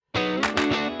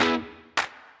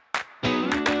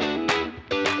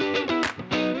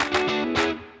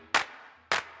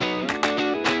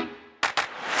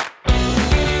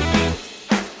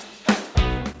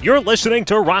You're listening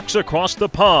to Rocks Across the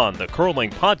Pond, the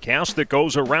curling podcast that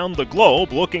goes around the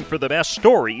globe looking for the best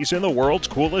stories in the world's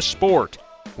coolest sport.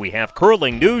 We have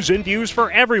curling news and views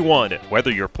for everyone,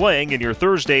 whether you're playing in your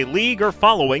Thursday league or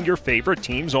following your favorite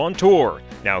teams on tour.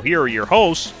 Now here are your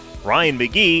hosts, Ryan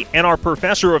McGee and our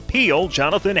Professor of Peel,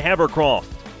 Jonathan Havercroft.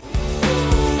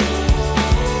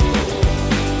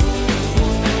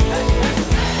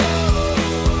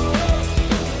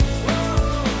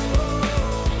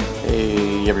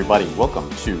 Hey everybody, welcome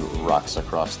to Rocks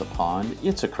Across the Pond.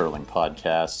 It's a curling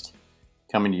podcast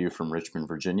coming to you from Richmond,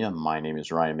 Virginia. My name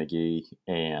is Ryan McGee,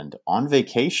 and on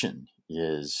vacation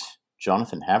is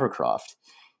Jonathan Havercroft.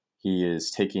 He is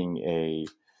taking a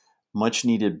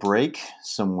much-needed break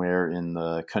somewhere in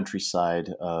the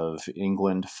countryside of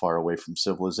England, far away from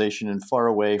civilization and far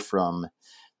away from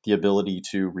the ability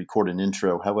to record an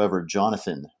intro. However,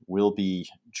 Jonathan will be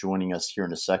joining us here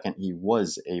in a second. He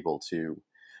was able to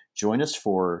join us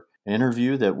for an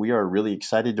interview that we are really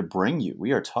excited to bring you.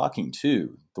 We are talking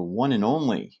to the one and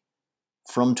only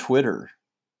from Twitter,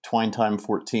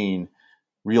 TwineTime14,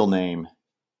 real name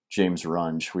James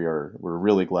Runge. We're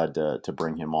really glad to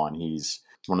bring him on. He's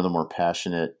one of the more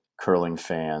passionate curling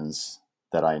fans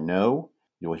that I know.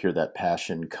 You'll hear that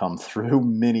passion come through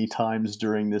many times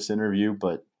during this interview,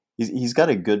 but he's got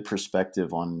a good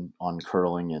perspective on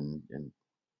curling and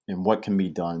what can be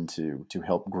done to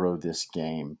help grow this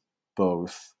game,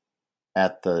 both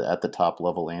at the top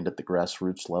level and at the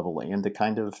grassroots level, and to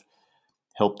kind of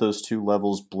help those two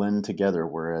levels blend together.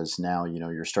 Whereas now,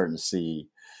 you're starting to see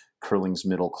curling's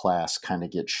middle class kind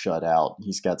of get shut out.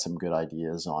 He's got some good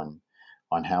ideas on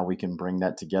how we can bring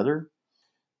that together.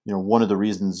 One of the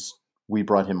reasons we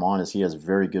brought him on is he has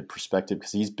very good perspective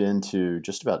because he's been to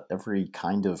just about every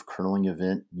kind of curling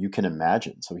event you can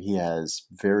imagine. So he has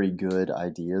very good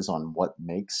ideas on what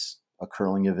makes a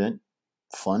curling event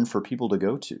fun for people to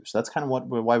go to. So that's kind of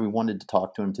why we wanted to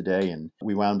talk to him today. And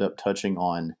we wound up touching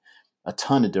on a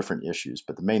ton of different issues.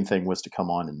 But the main thing was to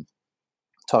come on and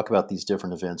talk about these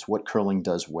different events, what curling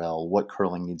does well, what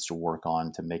curling needs to work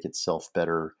on to make itself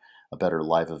a better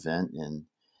live event, and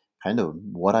kind of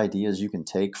what ideas you can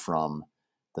take from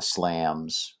the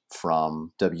slams,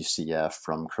 from WCF,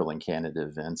 from Curling Canada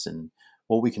events, and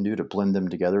what we can do to blend them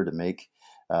together to make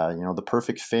the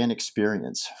perfect fan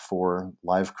experience for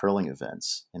live curling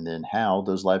events, and then how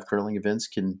those live curling events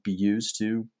can be used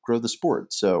to grow the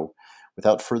sport. So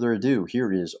without further ado,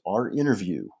 here is our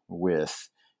interview with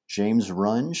James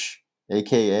Runge,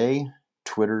 aka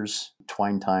Twitter's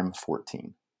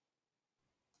TwineTime14.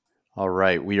 All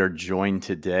right, we are joined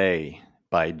today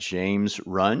by James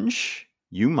Runge.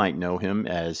 You might know him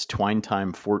as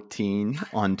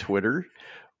TwineTime14 on Twitter,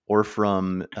 or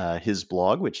from his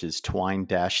blog, which is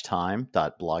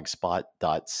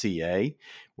twine-time.blogspot.ca,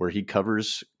 where he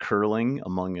covers curling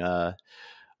among kind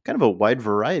of a wide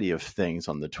variety of things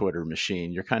on the Twitter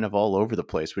machine. You're kind of all over the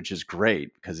place, which is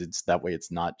great because it's that way. It's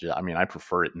not just, I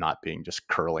prefer it not being just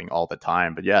curling all the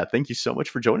time. But yeah, thank you so much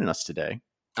for joining us today.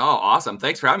 Oh, awesome.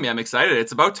 Thanks for having me. I'm excited.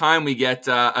 It's about time we get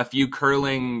a few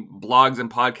curling blogs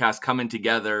and podcasts coming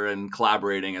together and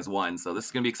collaborating as one. So this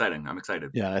is going to be exciting. I'm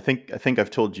excited. Yeah, I think I've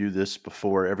told you this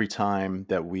before. Every time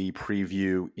that we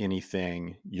preview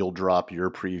anything, you'll drop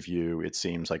your preview, it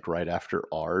seems like right after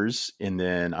ours. And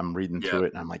then I'm reading through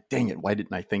it and I'm like, dang it, why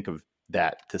didn't I think of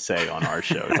that to say on our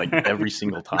show? It's like every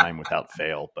single time without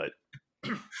fail. But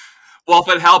well, if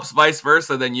it helps, vice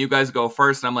versa, then you guys go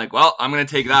first. And I'm like, well, I'm going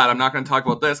to take that. I'm not going to talk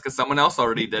about this because someone else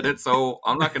already did it. So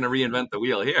I'm not going to reinvent the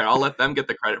wheel here. I'll let them get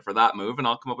the credit for that move and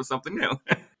I'll come up with something new.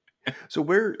 So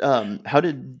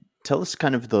tell us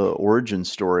kind of the origin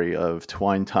story of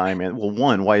Twine Time. And well,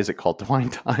 one, why is it called Twine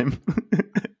Time?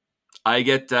 I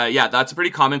get, that's a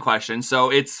pretty common question. So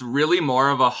it's really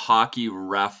more of a hockey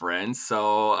reference.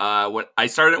 So I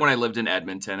started when I lived in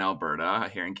Edmonton, Alberta,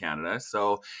 here in Canada.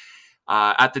 So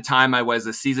at the time, I was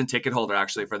a season ticket holder,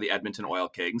 actually, for the Edmonton Oil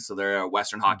Kings. So they're a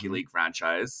Western Hockey League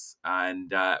franchise.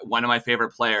 And one of my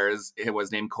favorite players, it was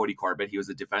named Cody Corbett. He was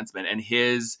a defenseman. And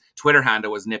his Twitter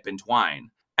handle was Nip and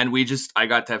Twine. And I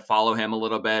got to follow him a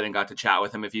little bit and got to chat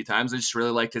with him a few times. I just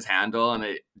really liked his handle. And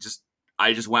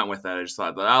I just went with it. I just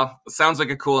thought, it sounds like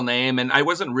a cool name. And I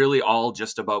wasn't really all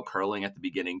just about curling at the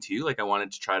beginning, too. Like, I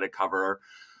wanted to try to cover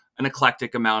an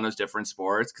eclectic amount of different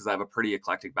sports because I have a pretty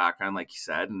eclectic background, like you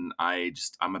said, and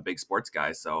I'm a big sports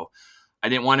guy. So I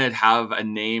didn't want to have a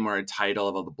name or a title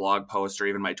of the blog post or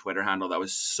even my Twitter handle that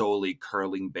was solely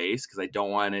curling based, because I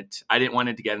didn't want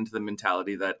it to get into the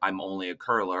mentality that I'm only a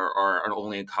curler or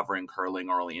only covering curling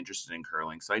or only interested in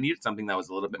curling. So I needed something that was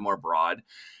a little bit more broad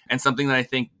and something that I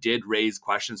think did raise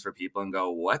questions for people and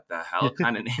go, what the hell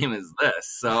kind of name is this?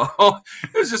 So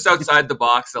it was just outside the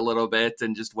box a little bit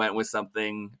and just went with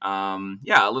something, a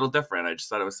little different. I just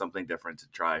thought it was something different to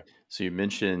try. So you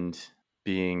mentioned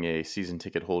being a season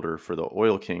ticket holder for the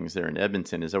Oil Kings there in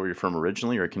Edmonton. Is that where you're from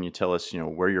originally, or can you tell us,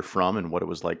 where you're from and what it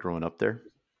was like growing up there?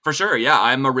 For sure. Yeah.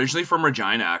 I'm originally from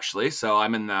Regina, actually. So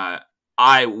I'm in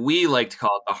we like to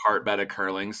call it the heartbed of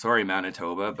curling. Sorry,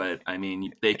 Manitoba, but I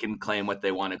mean, they can claim what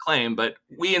they want to claim, but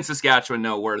we in Saskatchewan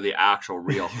know we're the actual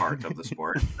real heart of the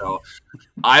sport. So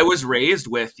I was raised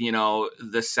with,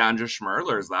 the Sandra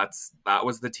Schmerlers. That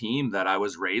was the team that I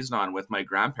was raised on with my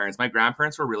grandparents. My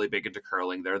grandparents were really big into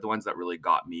curling. They're the ones that really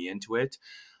got me into it.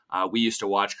 We used to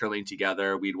watch curling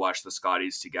together. We'd watch the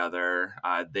Scotties together.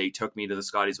 They took me to the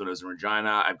Scotties when I was in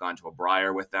Regina. I've gone to a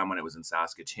Brier with them when it was in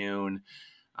Saskatoon.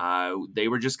 They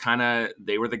were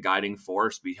the guiding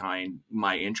force behind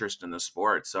my interest in the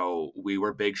sport. So we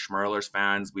were big Schmerlers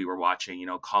fans. We were watching,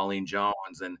 Colleen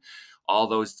Jones and all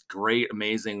those great,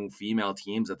 amazing female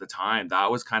teams at the time.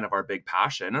 That was kind of our big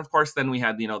passion. And of course, then we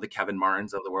had, the Kevin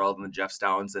Martins of the world and the Jeff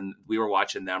Stowns, and we were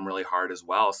watching them really hard as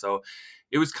well. So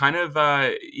it was kind of,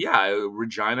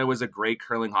 Regina was a great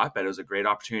curling hotbed. It was a great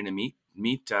opportunity to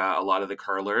meet a lot of the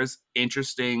curlers.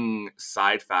 Interesting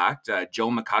side fact, Joe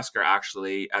McCusker,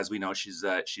 actually, as we know, she's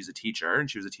a teacher, and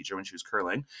she was a teacher when she was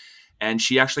curling. And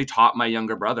she actually taught my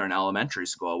younger brother in elementary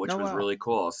school, which was really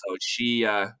cool. So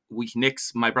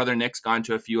my brother Nick's gone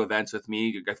to a few events with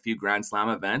me, a few Grand Slam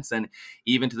events. And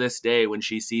even to this day, when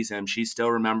she sees him, she still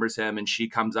remembers him, and she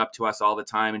comes up to us all the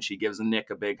time and she gives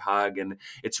Nick a big hug. And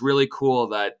it's really cool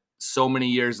that so many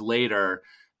years later,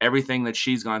 everything that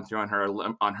she's gone through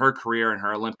on her career and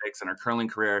her Olympics and her curling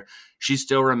career, she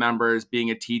still remembers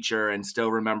being a teacher and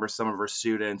still remembers some of her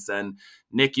students. And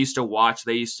Nick used to watch,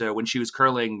 when she was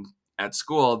curling at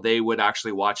school, they would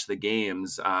actually watch the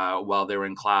games while they were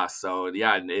in class. So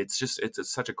yeah, it's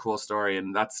such a cool story.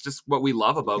 And that's just what we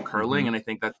love about curling. And I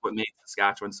think that's what makes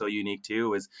Saskatchewan so unique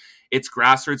too, is it's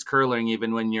grassroots curling.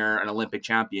 Even when you're an Olympic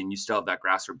champion, you still have that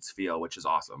grassroots feel, which is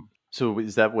awesome. So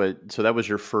that was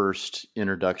your first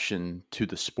introduction to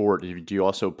the sport. Do you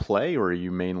also play, or are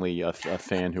you mainly a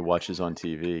fan who watches on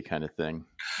TV kind of thing?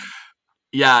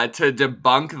 Yeah, to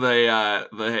debunk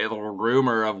the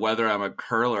rumor of whether I'm a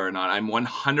curler or not, I'm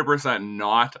 100%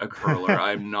 not a curler.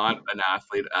 I'm not an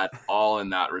athlete at all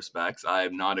in that respect.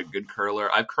 I'm not a good curler.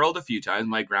 I've curled a few times.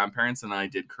 My grandparents and I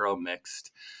did curl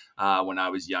mixed when I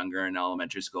was younger in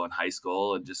elementary school and high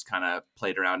school, and just kind of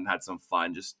played around and had some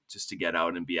fun just to get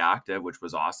out and be active, which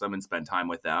was awesome, and spend time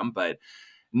with them. But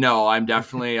no, I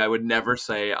would never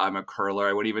say I'm a curler.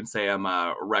 I wouldn't even say I'm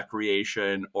a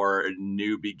recreation or a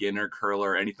new beginner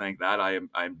curler or anything like that.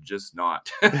 I'm just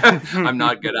not. I'm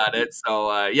not good at it.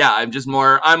 So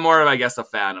I'm more of, I guess, a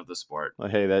fan of the sport. Well,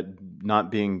 hey, that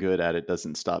not being good at it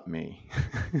doesn't stop me.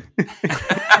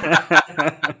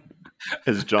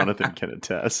 As Jonathan can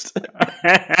attest.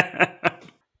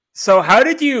 So how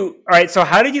did you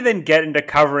then get into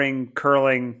covering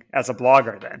curling as a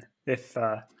blogger then?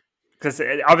 Because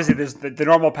obviously there's the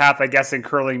normal path, I guess, in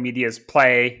curling media is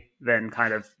play, then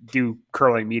kind of do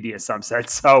curling media in some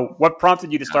sense. So what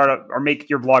prompted you to start or make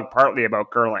your blog partly about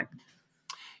curling?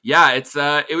 Yeah, it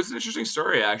was an interesting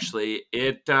story, actually.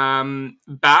 It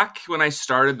back when I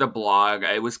started the blog,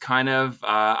 I was kind of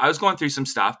I was going through some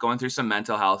stuff, going through some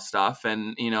mental health stuff,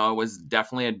 and it was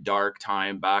definitely a dark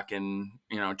time back in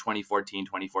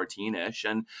 2014-ish,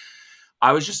 and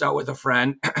I was just out with a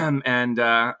friend and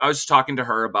I was just talking to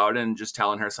her about it and just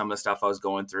telling her some of the stuff I was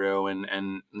going through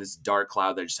and this dark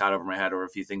cloud that I just had over my head over a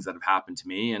few things that have happened to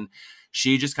me. And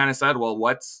she just kind of said, well,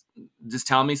 just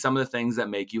tell me some of the things that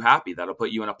make you happy, that'll put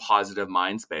you in a positive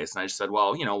mind space. And I just said,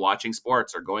 well, watching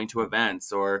sports or going to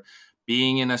events or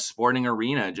being in a sporting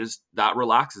arena, just that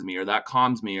relaxes me or that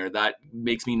calms me or that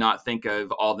makes me not think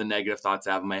of all the negative thoughts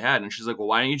I have in my head. And she's like, well,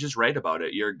 why don't you just write about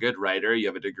it? You're a good writer. You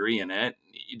have a degree in it.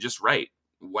 You just write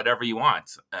whatever you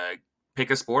want. Pick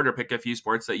a sport or pick a few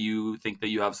sports that you think that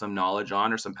you have some knowledge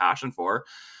on or some passion for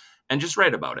and just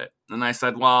write about it. And I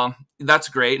said, well, that's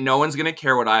great. No one's going to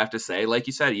care what I have to say. Like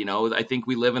you said, I think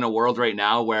we live in a world right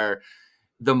now where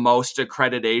the most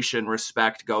accreditation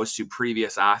respect goes to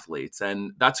previous athletes.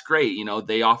 And that's great.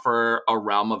 They offer a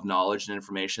realm of knowledge and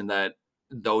information that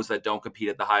those that don't compete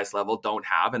at the highest level don't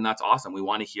have. And that's awesome. We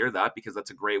want to hear that because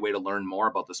that's a great way to learn more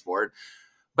about the sport.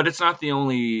 but it's not the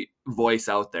only voice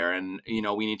out there. And,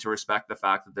 we need to respect the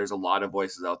fact that there's a lot of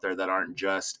voices out there that aren't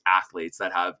just athletes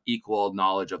that have equal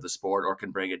knowledge of the sport or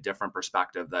can bring a different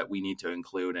perspective that we need to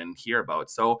include and hear about.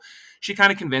 So she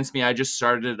kind of convinced me. I just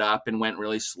started it up and went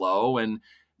really slow. And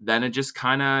then it just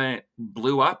kind of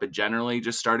blew up. It generally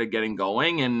just started getting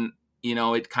going. And,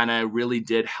 it kind of really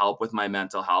did help with my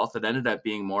mental health. It ended up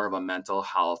being more of a mental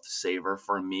health saver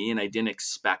for me. And I didn't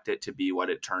expect it to be what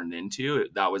it turned into.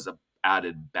 That was a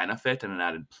added benefit and an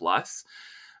added plus.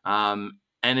 And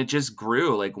it just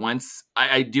grew. Like once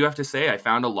I do have to say, I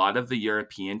found a lot of the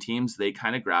European teams, they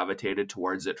kind of gravitated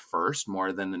towards it first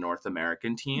more than the North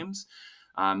American teams.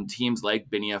 Teams like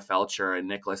Binia Felcher and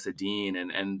Nicholas Edin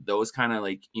and those kind of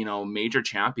like, major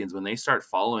champions, when they start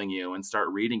following you and start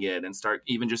reading it and start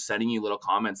even just sending you little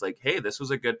comments like, hey, this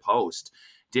was a good post.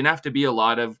 Didn't have to be a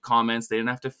lot of comments. They didn't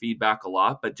have to feedback a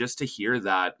lot, but just to hear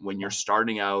that when you're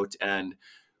starting out and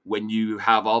when you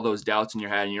have all those doubts in your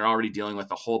head and you're already dealing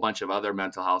with a whole bunch of other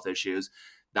mental health issues,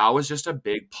 that was just a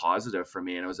big positive for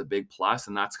me. And it was a big plus.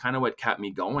 And that's kind of what kept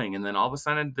me going. And then all of a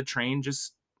sudden the train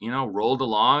just, rolled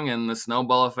along and the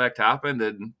snowball effect happened.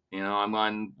 And, I'm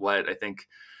on what I think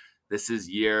this is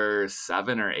year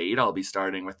 7 or 8. I'll be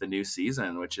starting with the new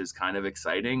season, which is kind of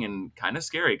exciting and kind of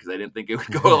scary because I didn't think it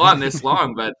would go on this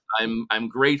long. But I'm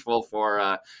grateful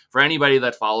for anybody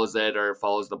that follows it or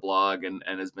follows the blog and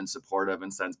has been supportive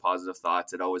and sends positive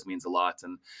thoughts. It always means a lot.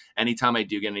 And anytime I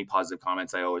do get any positive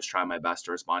comments, I always try my best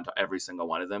to respond to every single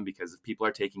one of them, because if people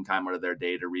are taking time out of their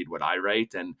day to read what I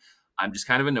write, and I'm just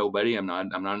kind of a nobody. I'm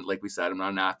not, like we said, I'm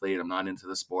not an athlete. I'm not into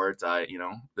the sport.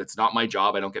 It's not my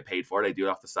job. I don't get paid for it. I do it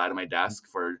off the side of my desk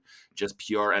for just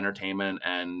pure entertainment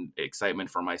and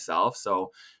excitement for myself.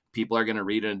 So people are going to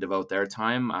read it and devote their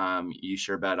time. You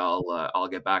sure bet I'll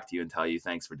get back to you and tell you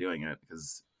thanks for doing it,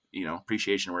 because,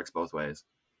 appreciation works both ways.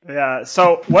 Yeah.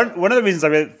 So one of the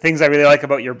reasons things I really like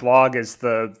about your blog is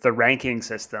the ranking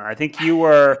system. I think you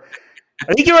were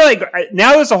like,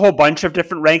 now there's a whole bunch of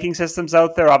different ranking systems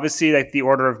out there. Obviously, like the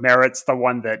order of merit's the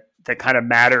one that kind of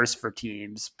matters for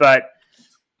teams. But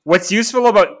what's useful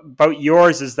about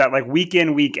yours is that like week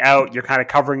in, week out, you're kind of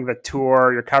covering the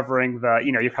tour, you're covering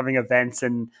you're covering events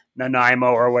in Nanaimo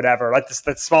or whatever, like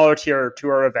the smaller tier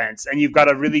tour events. And you've got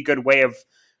a really good way of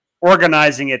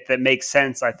organizing it that makes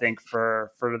sense, I think,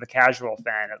 for the casual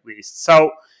fan at least.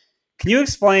 So can you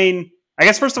explain, I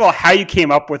guess, first of all, how you came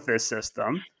up with this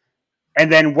system? And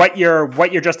then what your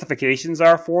justifications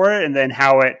are for it, and then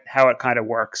how it kind of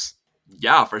works.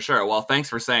 Yeah, for sure. Well, thanks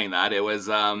for saying that. It was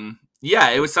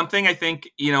it was something I think,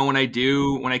 when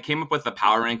I came up with the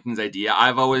power rankings idea,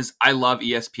 I love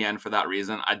ESPN for that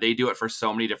reason. They do it for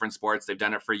so many different sports. They've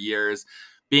done it for years.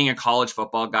 Being a college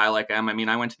football guy like I am,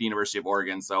 I went to the University of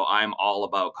Oregon, so I'm all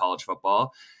about college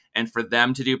football. And for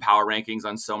them to do power rankings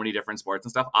on so many different sports and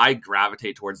stuff, I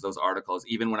gravitate towards those articles,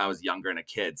 even when I was younger and a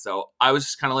kid. So I was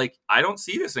just kind of like, I don't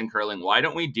see this in curling. Why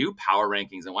don't we do power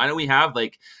rankings? And why don't we have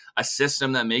like a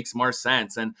system that makes more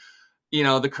sense? And,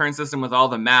 the current system with all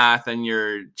the math and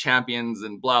your champions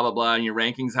and blah, blah, blah, and your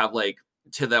rankings have like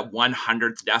to the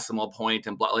 100th decimal point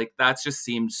and blah, like that just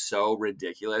seems so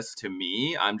ridiculous to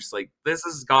me. I'm just like, this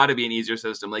has got to be an easier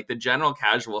system. Like the general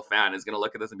casual fan is going to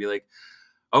look at this and be like,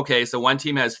 okay, so one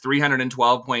team has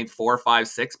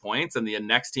 312.456 points and the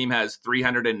next team has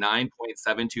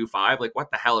 309.725. Like,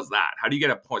 what the hell is that? How do you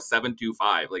get a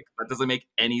 725? Like, that doesn't make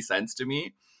any sense to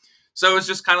me. So it's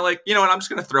just kind of like, I'm just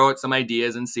going to throw out some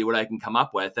ideas and see what I can come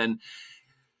up with. And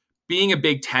being a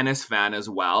big tennis fan as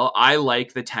well, I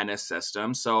like the tennis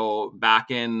system. So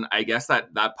back in, I guess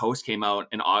that post came out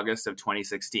in August of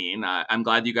 2016. I'm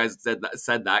glad you guys said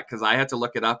that because I had to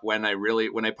look it up when I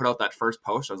put out that first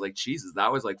post. I was like, Jesus,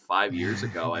 that was like 5 years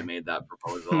ago. I made that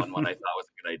proposal and what I thought was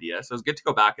a good idea. So it was good to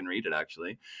go back and read it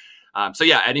actually. So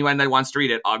yeah, anyone that wants to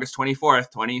read it, August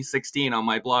 24th, 2016 on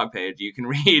my blog page, you can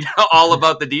read all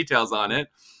about the details on it.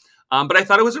 But I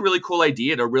thought it was a really cool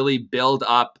idea to really build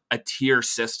up a tier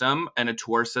system and a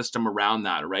tour system around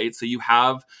that, right? So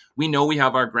we know we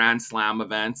have our Grand Slam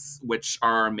events, which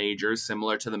are our majors,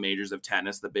 similar to the majors of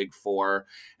tennis, the big four.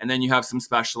 And then you have some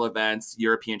special events,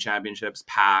 European Championships,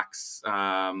 PAX,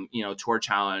 Tour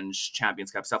Challenge,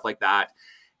 Champions Cup, stuff like that.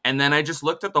 And then I just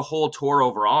looked at the whole tour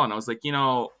overall and I was like,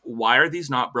 why are these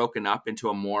not broken up into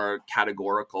a more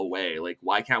categorical way? Like,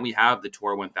 why can't we have the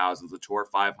Tour 1000s, the Tour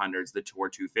 500s, the Tour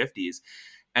 250s,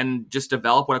 and just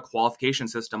develop what a qualification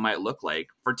system might look like?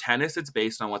 For tennis, it's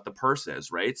based on what the purse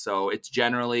is, right? So it's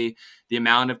generally the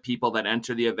amount of people that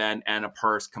enter the event and a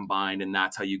purse combined, and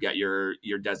that's how you get your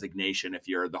designation if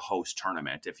you're the host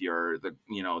tournament, if you're the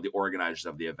organizers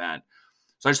of the event.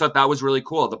 So I just thought that was really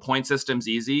cool. The point system's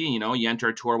easy. You enter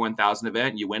a Tour 1000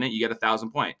 event, you win it, you get 1,000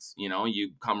 points.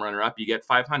 You come runner up, you get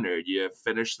 500. You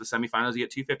finish the semifinals, you get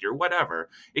 250 or whatever.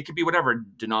 It could be whatever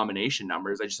denomination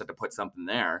numbers. I just had to put something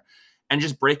there and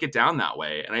just break it down that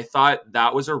way. And I thought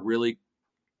that was a really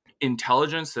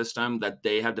intelligent system that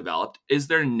they have developed. Is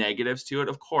there negatives to it?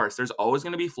 Of course. There's always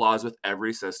going to be flaws with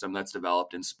every system that's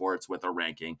developed in sports with a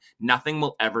ranking. Nothing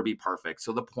will ever be perfect.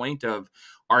 So the point of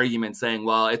argument saying,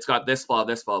 well, it's got this flaw,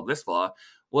 this flaw, this flaw.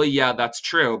 Well, yeah, that's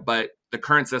true. But the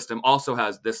current system also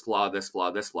has this flaw, this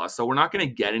flaw, this flaw. So we're not going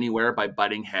to get anywhere by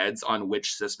butting heads on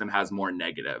which system has more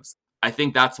negatives. I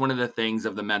think that's one of the things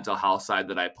of the mental health side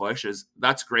that I push is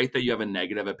that's great that you have a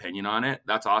negative opinion on it.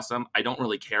 That's awesome. I don't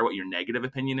really care what your negative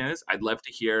opinion is. I'd love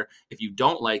to hear if you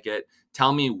don't like it,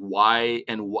 tell me why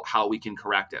and how we can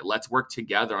correct it. Let's work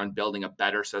together on building a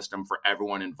better system for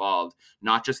everyone involved,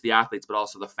 not just the athletes, but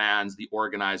also the fans, the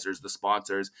organizers, the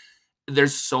sponsors.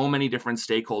 There's so many different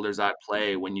stakeholders at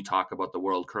play when you talk about the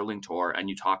World Curling Tour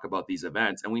and you talk about these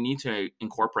events, and we need to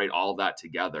incorporate all of that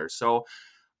together. So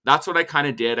that's what I kind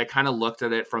of did. I kind of looked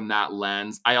at it from that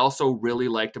lens. I also really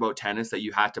liked about tennis that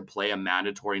you had to play a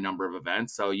mandatory number of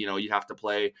events. So, you have to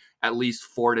play at least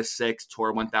 4 to 6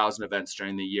 Tour 1000 events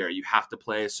during the year. You have to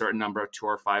play a certain number of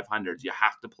Tour 500s.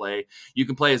 You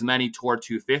can play as many Tour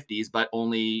 250s, but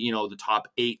only, the top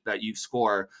 8 that you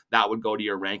score, that would go to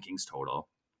your rankings total.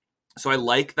 So I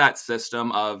like that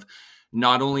system of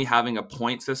not only having a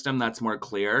point system that's more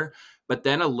clear, but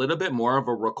then a little bit more of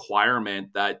a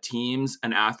requirement that teams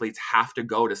and athletes have to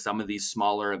go to some of these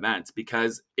smaller events.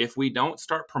 Because if we don't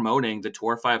start promoting the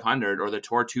Tour 500 or the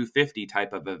Tour 250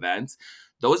 type of events,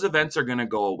 those events are going to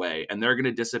go away and they're going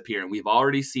to disappear. And we've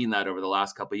already seen that over the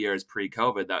last couple of years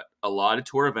pre-COVID, that a lot of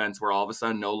tour events were all of a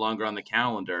sudden no longer on the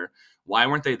calendar. Why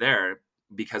weren't they there?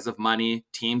 Because of money,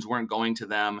 teams weren't going to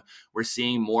them. We're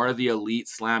seeing more of the elite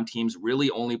slam teams really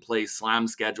only play slam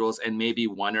schedules and maybe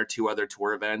 1 or 2 other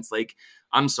tour events. Like,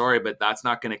 I'm sorry, but that's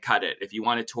not going to cut it. If you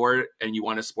want a tour and you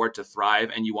want a sport to thrive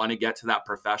and you want to get to that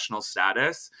professional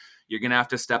status, you're going to have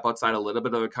to step outside a little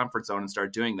bit of a comfort zone and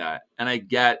start doing that. And I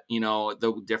get,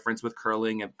 the difference with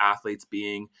curling of athletes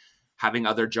having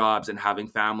other jobs and having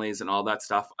families and all that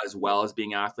stuff, as well as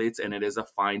being athletes. And it is a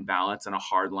fine balance and a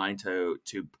hard line to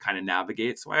kind of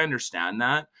navigate. So I understand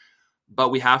that, but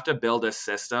we have to build a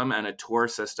system and a tour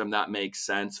system that makes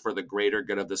sense for the greater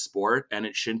good of the sport. And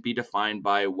it shouldn't be defined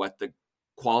by what the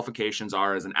qualifications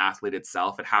are as an athlete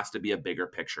itself. It has to be a bigger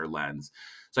picture lens.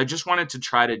 So I just wanted to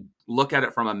try to look at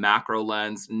it from a macro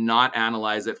lens, not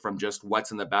analyze it from just what's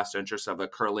in the best interest of a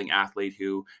curling athlete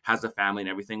who has a family and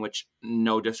everything, which,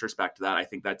 no disrespect to that. I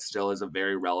think that still is a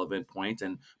very relevant point,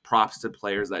 and props to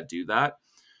players that do that.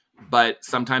 But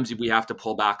sometimes we have to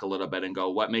pull back a little bit and go,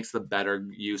 what makes the better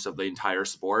use of the entire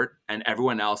sport? And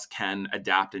everyone else can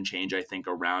adapt and change, I think,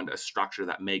 around a structure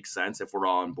that makes sense if we're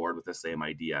all on board with the same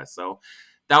idea. So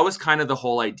that was kind of the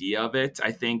whole idea of it.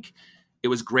 I think it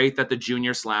was great that the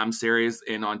Junior Slam series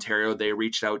in Ontario, they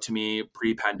reached out to me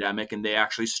pre-pandemic and they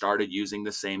actually started using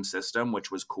the same system,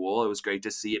 which was cool. It was great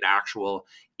to see it actual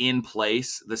in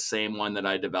place, the same one that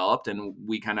I developed. And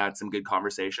we kind of had some good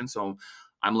conversations. So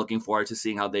I'm looking forward to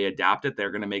seeing how they adapt it.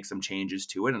 They're going to make some changes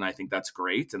to it, and I think that's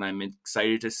great. And I'm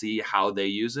excited to see how they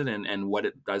use it and what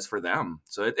it does for them.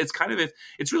 So it's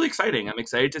really exciting. I'm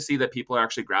excited to see that people are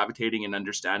actually gravitating and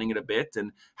understanding it a bit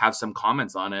and have some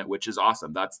comments on it, which is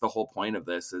awesome. That's the whole point of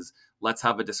this, is let's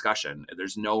have a discussion.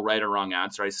 There's no right or wrong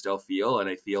answer, I still feel. And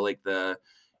I feel like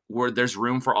there's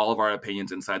room for all of our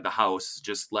opinions inside the house.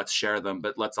 Just let's share them,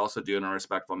 but let's also do it in a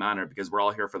respectful manner, because we're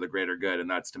all here for the greater good, and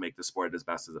that's to make the sport as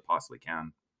best as it possibly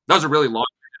can. That was a really long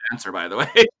answer, by the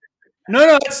way.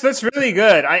 No, that's really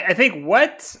good. I think one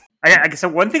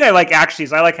thing I like actually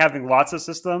is I like having lots of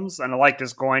systems, and I like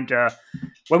just going to,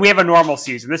 when we have a normal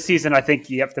season. This season, I think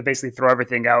you have to basically throw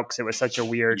everything out because it was such a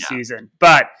weird season.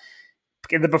 But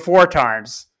in the before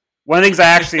times, one of the things I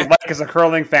actually like as a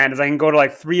curling fan is I can go to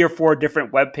like 3 or 4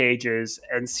 different web pages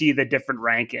and see the different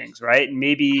rankings, right? And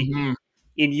maybe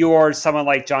in yours, someone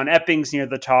like John Epping's near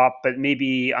the top, but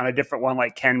maybe on a different one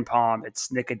like Ken Palm,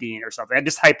 it's Nicodine or something. And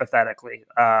just hypothetically,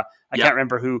 I can't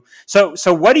remember who. So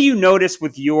what do you notice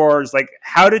with yours? Like,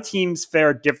 how do teams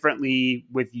fare differently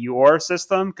with your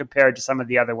system compared to some of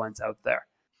the other ones out there?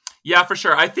 Yeah, for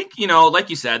sure. I think,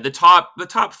 like you said, the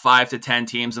top 5 to 10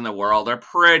 teams in the world are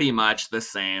pretty much the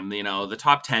same. The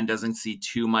top 10 doesn't see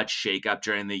too much shakeup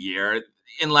during the year,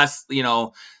 unless,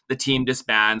 the team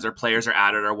disbands or players are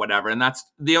added or whatever. And that's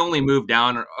the only move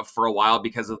down for a while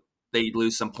because they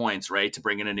lose some points, right, to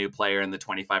bring in a new player and the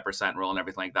 25% rule and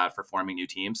everything like that for forming new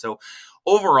teams. So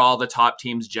overall, the top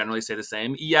teams generally stay the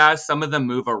same. Yeah, some of them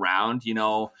move around,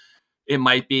 it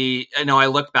might be, I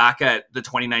look back at the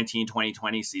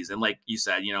 2019-2020 season, like you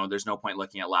said, there's no point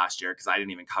looking at last year because I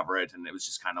didn't even cover it. And it was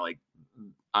just kind of like,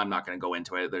 I'm not going to go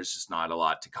into it. There's just not a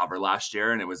lot to cover last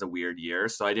year. And it was a weird year.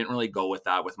 So I didn't really go with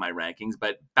that with my rankings.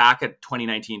 But back at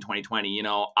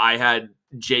 2019-2020, I had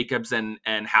Jacobs and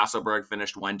Hasselberg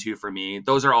finished 1-2 for me.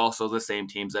 Those are also the same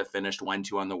teams that finished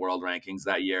 1-2 on the world rankings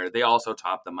that year. They also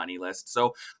topped the money list.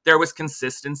 So there was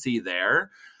consistency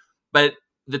there. But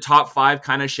the top 5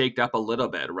 kind of shaked up a little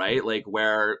bit, right? Like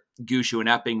where Gushue and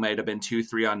Epping might have been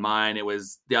 2-3 on mine. It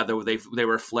was the other, they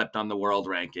were flipped on the world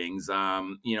rankings.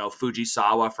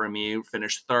 Fujisawa for me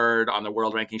finished 3rd on the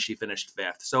world ranking. She finished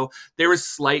 5th. So there was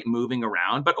slight moving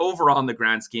around, but overall in the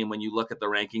grand scheme, when you look at the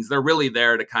rankings, they're really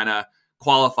there to kind of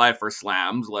qualify for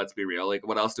slams. Let's be real. Like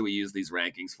what else do we use these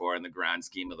rankings for in the grand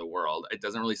scheme of the world? It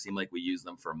doesn't really seem like we use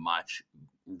them for much,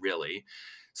 really.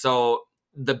 So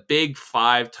the big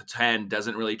 5 to 10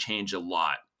 doesn't really change a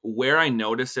lot. Where I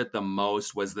noticed it the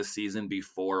most was the season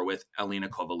before with Elena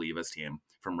Kovaleva's team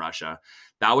from Russia.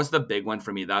 That was the big one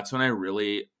for me. That's when I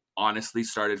really honestly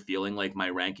started feeling like my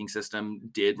ranking system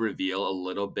did reveal a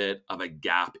little bit of a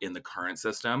gap in the current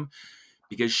system,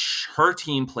 because her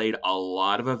team played a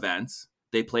lot of events.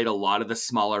 They played a lot of the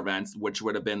smaller events, which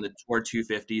would have been the Tour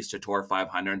 250s to Tour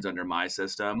 500s under my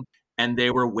system. And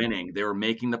they were winning. They were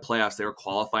making the playoffs. They were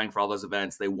qualifying for all those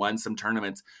events. They won some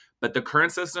tournaments. But the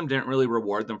current system didn't really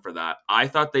reward them for that. I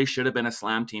thought they should have been a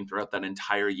slam team throughout that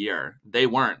entire year. They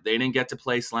weren't. They didn't get to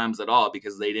play slams at all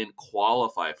because they didn't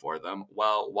qualify for them.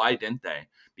 Well, why didn't they?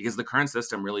 Because the current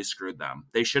system really screwed them.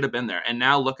 They should have been there. And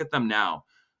now look at them now.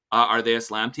 Are they a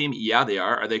slam team? Yeah, they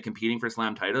are. Are they competing for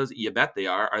slam titles? You bet they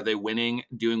are. Are they winning,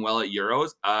 doing well at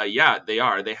Euros? Yeah, they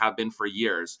are. They have been for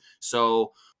years.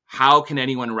 So how can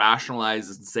anyone rationalize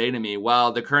and say to me,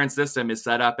 well, the current system is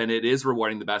set up and it is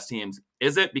rewarding the best teams?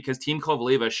 Is it? Because Team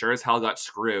Kovaleva sure as hell got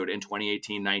screwed in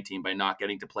 2018-19 by not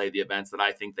getting to play the events that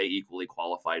I think they equally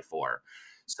qualified for.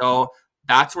 So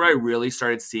that's where I really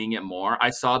started seeing it more. I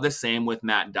saw the same with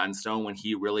Matt Dunstone when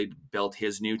he really built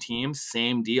his new team.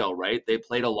 Same deal, right? They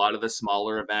played a lot of the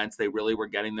smaller events. They really were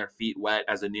getting their feet wet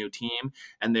as a new team,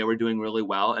 and they were doing really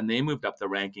well. And they moved up the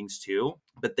rankings too,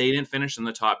 but they didn't finish in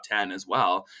the top 10 as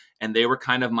well. And they were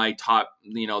kind of my top,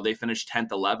 they finished 10th,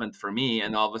 11th for me.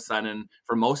 And all of a sudden,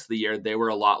 for most of the year, they were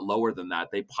a lot lower than that.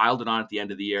 They piled it on at the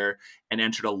end of the year and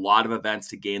entered a lot of events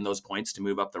to gain those points to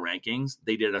move up the rankings.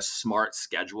 They did a smart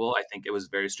schedule. I think it was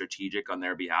very strategic on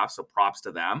their behalf. So props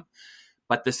to them.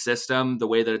 But the system, the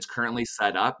way that it's currently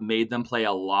set up, made them play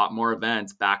a lot more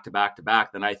events back to back to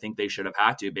back than I think they should have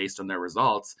had to based on their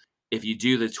results. If you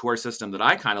do the tour system that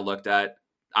I kind of looked at,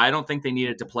 I don't think they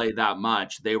needed to play that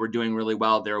much. They were doing really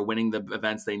well. They were winning the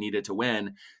events they needed to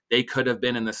win. They could have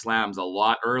been in the slams a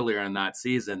lot earlier in that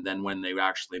season than when they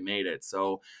actually made it.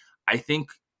 So I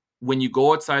think when you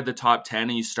go outside the top 10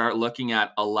 and you start looking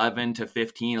at 11 to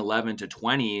 15, 11 to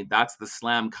 20, that's the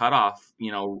slam cutoff,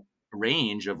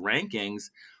 range of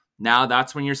rankings. Now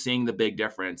that's when you're seeing the big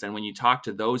difference. And when you talk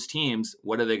to those teams,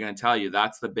 what are they going to tell you?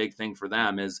 That's the big thing for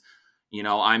them is,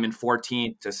 I'm in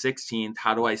 14th to 16th.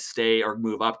 How do I stay or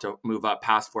move up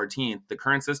past 14th? The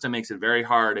current system makes it very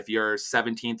hard if you're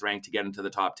 17th ranked to get into the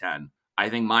top 10. I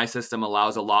think my system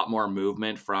allows a lot more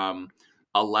movement from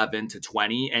 11 to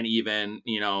 20 and even,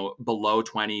 below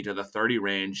 20 to the 30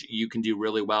 range. You can do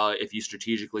really well if you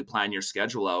strategically plan your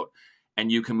schedule out and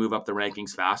you can move up the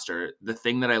rankings faster. The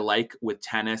thing that I like with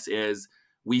tennis is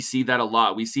we see that a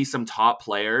lot. We see some top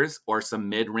players or some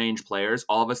mid-range players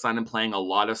all of a sudden playing a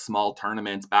lot of small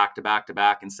tournaments back to back to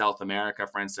back in South America,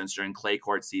 for instance, during clay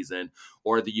court season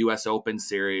or the US Open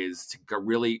series to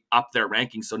really up their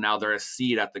rankings. So now they're a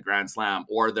seed at the Grand Slam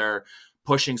or they're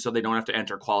pushing so they don't have to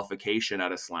enter qualification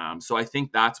at a slam. So I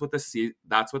think that's what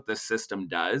the system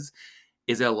does.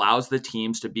 Is it allows the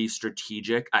teams to be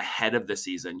strategic ahead of the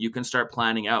season. You can start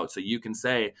planning out. So you can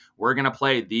say, we're going to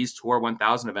play these Tour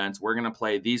 1000 events. We're going to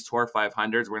play these Tour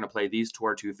 500s. We're going to play these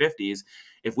Tour 250s.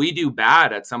 If we do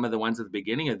bad at some of the ones at the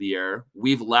beginning of the year,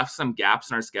 we've left some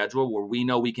gaps in our schedule where we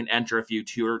know we can enter a few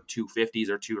Tour 250s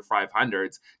or Tour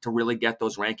 500s to really get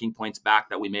those ranking points back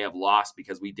that we may have lost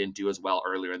because we didn't do as well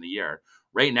earlier in the year.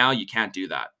 Right now, you can't do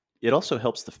that. It also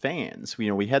helps the fans.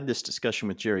 We had this discussion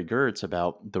with Jerry Gertz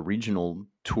about the regional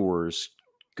tours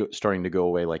starting to go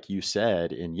away, like you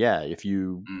said. And yeah, if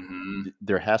you,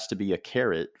 there has to be a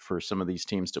carrot for some of these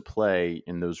teams to play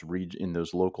in those in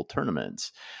those local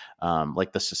tournaments.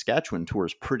 Like the Saskatchewan tour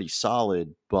is pretty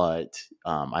solid, but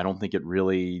I don't think it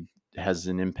really has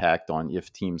an impact on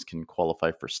if teams can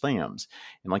qualify for slams.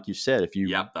 And like you said, if you,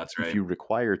 that's right. If you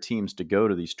require teams to go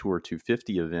to these Tour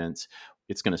 250 events,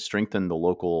 it's going to strengthen the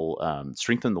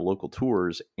local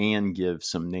tours and give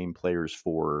some name players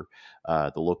for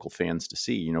the local fans to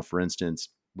see. You know, for instance,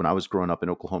 when I was growing up in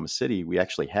Oklahoma City, we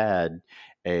actually had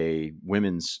a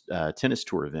women's tennis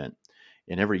tour event.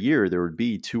 And every year there would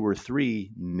be 2 or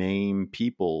 3 name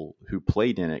people who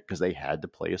played in it because they had to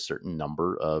play a certain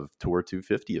number of Tour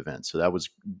 250 events. So that was,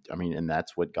 and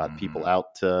that's what got people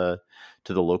out to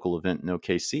the local event in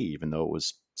OKC, even though it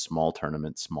was small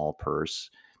tournament, small purse.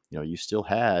 You know, you still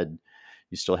had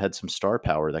some star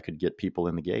power that could get people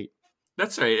in the gate.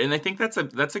 That's right. And I think that's a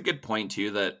good point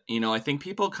too, that, you know, I think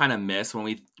people kind of miss when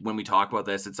we talk about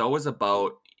this. It's always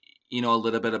about, you know, a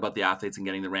little bit about the athletes and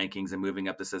getting the rankings and moving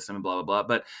up the system and blah, blah, blah.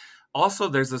 But also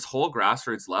there's this whole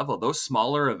grassroots level. Those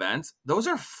smaller events, those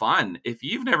are fun. If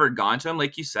you've never gone to them,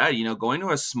 like you said, you know, going to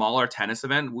a smaller tennis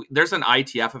event, there's an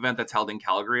ITF event that's held in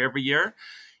Calgary every year.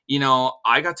 You know,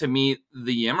 I got to meet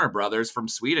the Ymer brothers from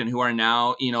Sweden who are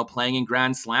now, you know, playing in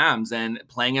Grand Slams and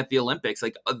playing at the Olympics.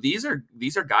 Like these are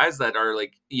guys that are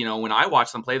like, you know, when I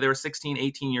watched them play, they were 16,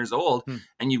 18 years old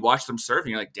and you watch them surfing,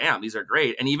 you're like, damn, these are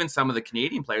great. And even some of the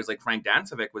Canadian players like Frank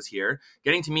Dancevic was here,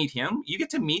 getting to meet him. You get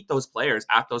to meet those players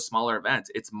at those smaller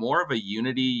events. It's more of a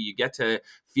unity. You get to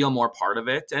feel more part of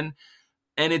it. And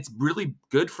it's really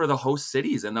good for the host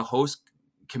cities and the host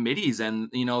committees and,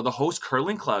 you know, the host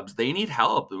curling clubs. They need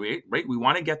help, right? We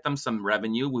want to get them some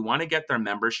revenue. We want to get their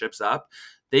memberships up.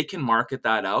 They can market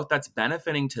that out. That's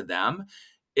benefiting to them.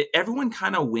 Everyone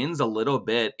kind of wins a little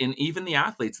bit, and even the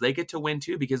athletes, they get to win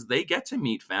too because they get to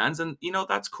meet fans, and, you know,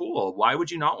 that's cool. Why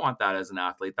would you not want that as an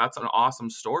athlete? That's an awesome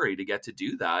story to get to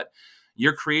do that.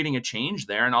 You're creating a change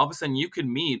there. And all of a sudden you could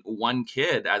meet one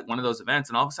kid at one of those events.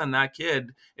 And all of a sudden that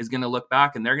kid is going to look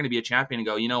back and they're going to be a champion and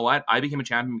go, you know what? I became a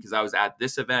champion because I was at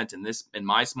this event in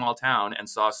my small town and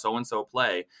saw so-and-so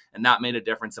play. And that made a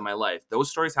difference in my life. Those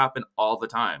stories happen all the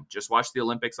time. Just watch the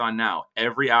Olympics on now.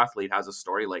 Every athlete has a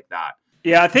story like that.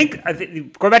 Yeah, I think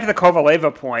going back to the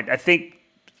Kovaleva point, I think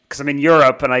because I'm in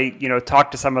Europe and I, you know, talk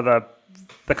to some of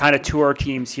the kind of tour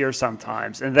teams here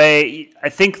sometimes. And I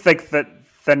think like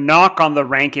the knock on the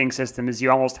ranking system is you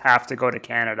almost have to go to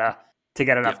Canada to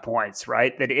get enough points,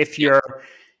 right? That if you're,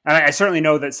 and I certainly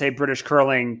know that, say, British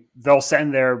curling, they'll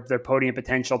send their podium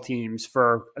potential teams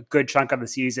for a good chunk of the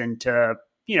season to,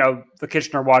 you know, the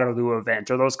Kitchener-Waterloo event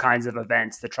or those kinds of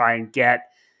events to try and get,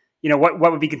 you know, what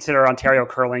would be considered Ontario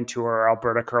Curling Tour or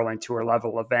Alberta Curling Tour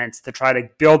level events to try to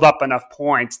build up enough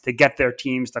points to get their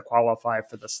teams to qualify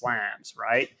for the slams,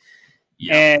 right?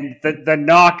 Yeah. And the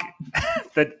knock,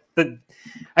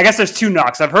 I guess there's 2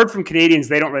 knocks. I've heard from Canadians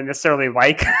they don't really necessarily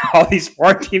like all these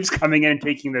foreign teams coming in and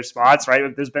taking their spots, right?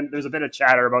 There's a bit of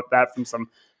chatter about that from some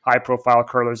high-profile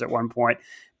curlers at one point.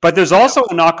 But there's also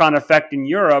a knock-on effect in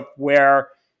Europe where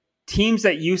teams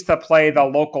that used to play the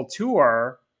local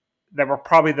tour that were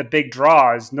probably the big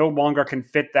draws no longer can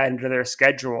fit that into their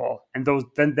schedule, and those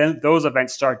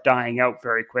events start dying out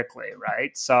very quickly,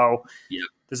 right? So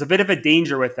there's a bit of a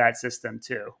danger with that system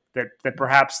too, that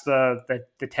perhaps the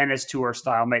tennis tour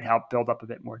style might help build up a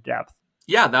bit more depth.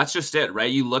 Yeah, that's just it,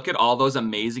 right? You look at all those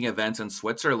amazing events in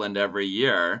Switzerland every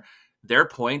year, their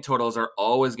point totals are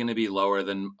always going to be lower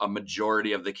than a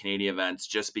majority of the Canadian events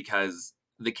just because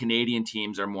the Canadian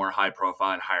teams are more high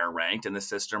profile and higher ranked, and the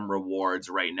system rewards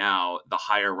right now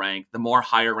the more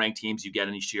higher ranked teams you get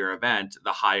in each year event,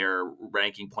 the higher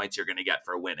ranking points you're going to get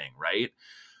for winning, right?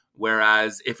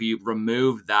 Whereas if you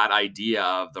remove that idea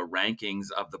of the rankings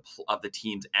of the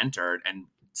teams entered and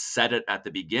set it at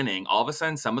the beginning, all of a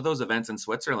sudden some of those events in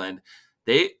Switzerland,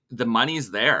 the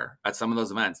money's there at some of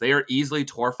those events. They are easily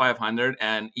Tour 500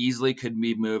 and easily could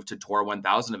be moved to Tour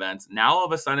 1000 events. Now, all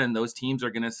of a sudden, those teams are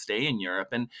going to stay in Europe.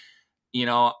 And, you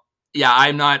know, yeah,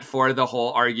 I'm not for the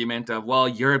whole argument of, well,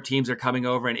 Europe teams are coming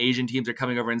over and Asian teams are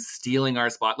coming over and stealing our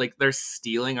spot. Like, they're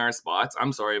stealing our spots.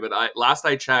 I'm sorry, but last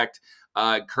I checked,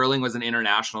 curling was an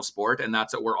international sport, and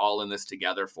that's what we're all in this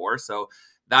together for. So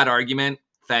that argument,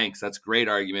 thanks. That's a great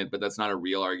argument, but that's not a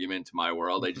real argument to my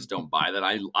world. I just don't buy that.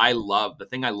 The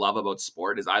thing I love about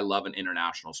sport is I love an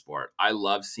international sport. I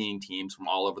love seeing teams from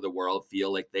all over the world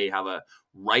feel like they have a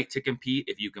right to compete.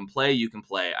 If you can play, you can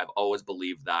play. I've always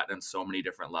believed that on so many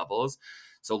different levels.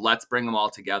 So let's bring them all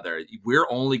together. We're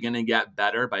only going to get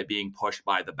better by being pushed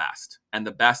by the best. And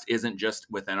the best isn't just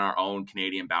within our own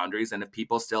Canadian boundaries. And if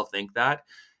people still think that,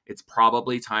 it's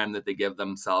probably time that they give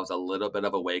themselves a little bit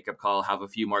of a wake-up call, have a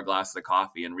few more glasses of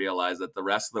coffee, and realize that the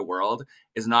rest of the world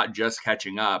is not just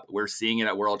catching up. We're seeing it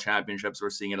at World Championships. We're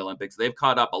seeing it at Olympics. They've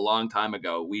caught up a long time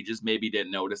ago. We just maybe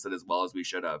didn't notice it as well as we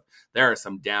should have. There are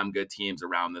some damn good teams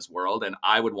around this world, and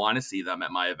I would want to see them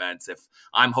at my events. If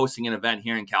I'm hosting an event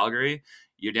here in Calgary,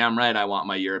 you're damn right I want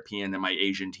my European and my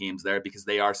Asian teams there because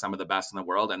they are some of the best in the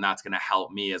world, and that's going to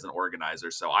help me as an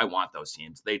organizer. So I want those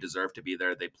teams. They deserve to be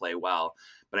there. They play well.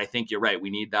 But I think you're right. We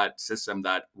need that system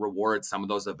that rewards some of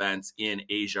those events in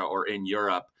Asia or in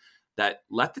Europe, that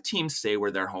let the teams stay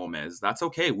where their home is. That's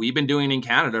okay. We've been doing it in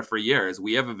Canada for years.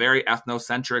 We have a very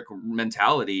ethnocentric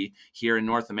mentality here in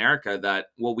North America that,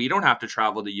 well, we don't have to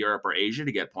travel to Europe or Asia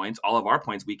to get points. All of our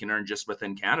points we can earn just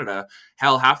within Canada.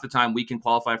 Hell, half the time we can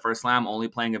qualify for a slam only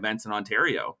playing events in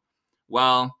Ontario.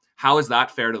 Well, how is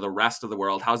that fair to the rest of the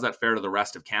world? How's that fair to the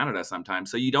rest of Canada sometimes?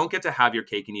 So you don't get to have your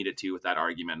cake and eat it too with that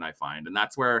argument, I find. And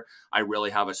that's where I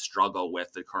really have a struggle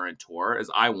with the current tour, is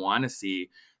I want to see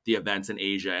the events in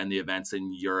Asia and the events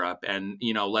in Europe. And,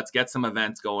 let's get some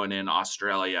events going in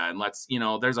Australia. And let's,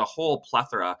 there's a whole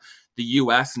plethora. The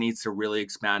US needs to really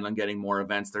expand on getting more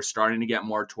events. They're starting to get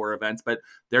more tour events, but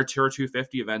they're Tour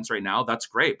 250 events right now. That's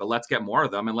great. But let's get more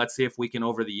of them. And let's see if we can,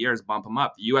 over the years, bump them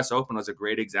up. The US Open was a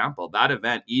great example. That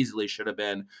event easily should have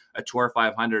been a Tour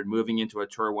 500 moving into a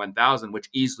Tour 1000, which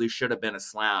easily should have been a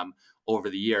slam over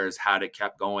the years had it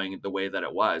kept going the way that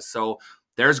it was. So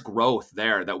there's growth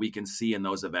there that we can see in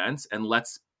those events. And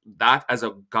that as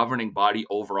a governing body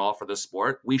overall for the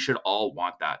sport, we should all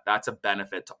want that. That's a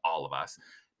benefit to all of us.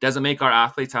 Does it make our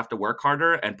athletes have to work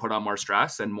harder and put on more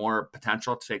stress and more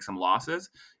potential to take some losses?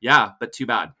 Yeah, but too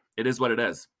bad. It is what it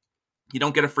is. You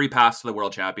don't get a free pass to the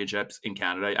World Championships in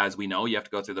Canada. As we know, you have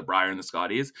to go through the Brier and the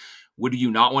Scotties. Would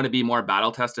you not want to be more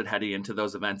battle tested heading into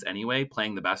those events anyway,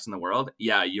 playing the best in the world?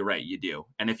 Yeah, you're right. You do.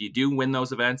 And if you do win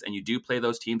those events and you do play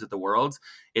those teams at the Worlds,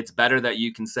 it's better that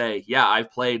you can say, yeah,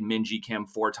 I've played Minji Kim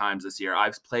 4 times this year.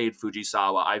 I've played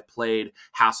Fujisawa. I've played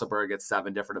Hasselberg at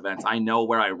 7 different events. I know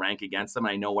where I rank against them.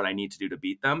 I know what I need to do to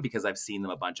beat them because I've seen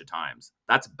them a bunch of times.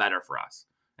 That's better for us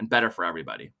and better for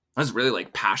everybody. I was really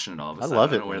passionate all of a sudden. I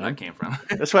love it. I don't know where that came from.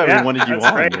 That's why we wanted you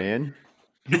on, great. man.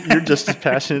 You're just as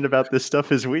passionate about this stuff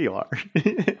as we are.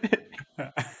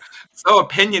 So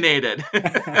opinionated.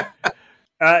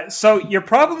 So you're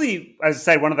probably, as I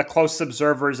said, one of the close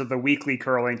observers of the weekly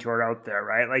curling tour out there,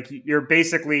 right? Like, you're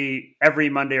basically every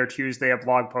Monday or Tuesday, a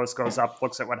blog post goes up,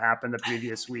 looks at what happened the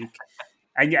previous week.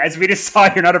 And as we just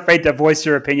saw, you're not afraid to voice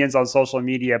your opinions on social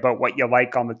media about what you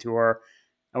like on the tour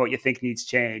and what you think needs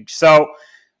change. So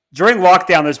during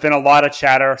lockdown, there's been a lot of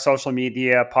chatter, social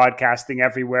media, podcasting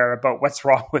everywhere about what's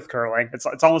wrong with curling. It's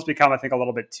almost become, I think, a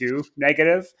little bit too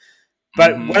negative.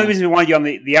 But one of the reasons we wanted you on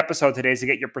the episode today is to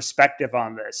get your perspective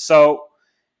on this. So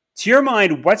to your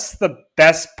mind, what's the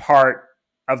best part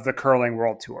of the Curling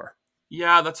World Tour?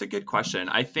 Yeah, that's a good question.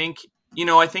 I think,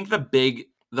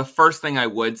 the first thing I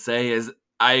would say is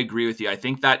I agree with you. I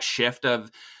think that shift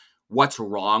of what's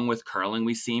wrong with curling,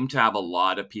 we seem to have a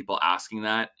lot of people asking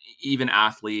that, even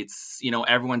athletes,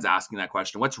 everyone's asking that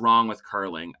question. What's wrong with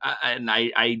curling? And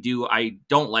I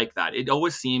don't like that. It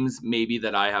always seems maybe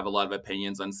that I have a lot of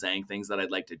opinions on saying things that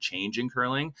I'd like to change in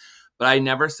curling, but I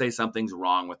never say something's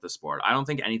wrong with the sport. I don't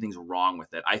think anything's wrong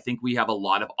with it. I think we have a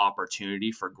lot of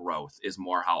opportunity for growth is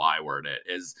more how I word it,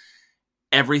 is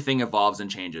everything evolves and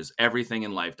changes. Everything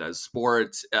in life does.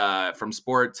 Sports, from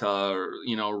sport to,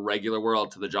 regular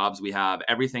world to the jobs we have,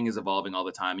 everything is evolving all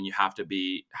the time, and you have to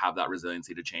have that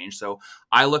resiliency to change. So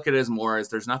I look at it as more as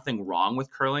there's nothing wrong with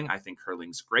curling. I think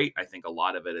curling's great. I think a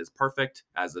lot of it is perfect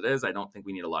as it is. I don't think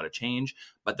we need a lot of change,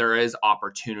 but there is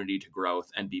opportunity to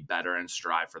growth and be better and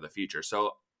strive for the future.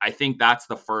 So I think that's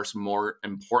the first more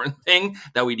important thing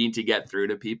that we need to get through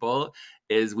to people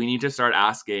is we need to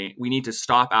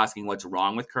stop asking what's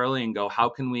wrong with curling and go,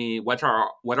 what are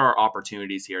our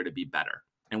opportunities here to be better?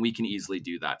 And we can easily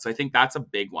do that. So I think that's a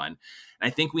big one. And I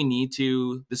think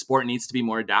the sport needs to be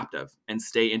more adaptive and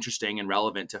stay interesting and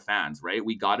relevant to fans, right?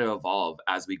 We got to evolve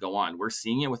as we go on. We're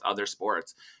seeing it with other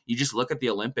sports. You just look at the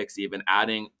Olympics, even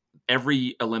adding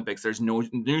every Olympics, there's no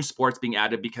new sports being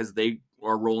added because they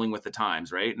are rolling with the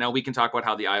times, right? Now we can talk about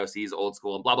how the IOC is old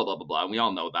school and blah, blah, blah, blah, blah. And we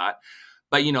all know that.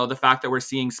 But, the fact that we're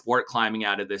seeing sport climbing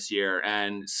added this year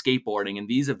and skateboarding and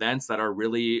these events that are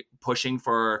really pushing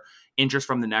for interest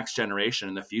from the next generation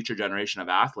and the future generation of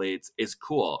athletes is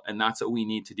cool. And that's what we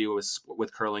need to do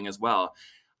with curling as well.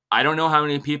 I don't know how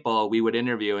many people we would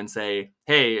interview and say,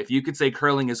 hey, if you could say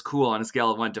curling is cool on a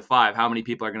scale of 1 to 5, how many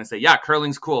people are going to say, yeah,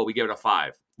 curling's cool, we give it a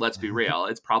 5? Let's be real.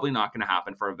 It's probably not going to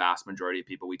happen for a vast majority of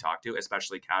people we talk to,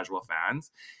 especially casual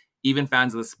fans. Even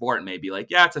fans of the sport may be like,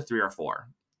 yeah, it's a 3 or 4.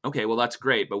 Okay, well, that's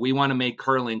great, but we want to make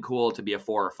curling cool to be a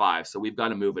 4 or 5. So we've got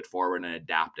to move it forward and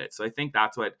adapt it. So I think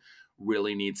that's what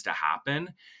really needs to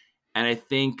happen. And I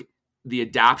think the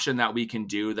adaptation that we can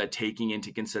do, that taking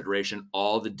into consideration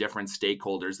all the different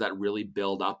stakeholders that really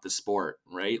build up the sport,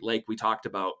 right? Like we talked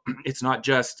about, it's not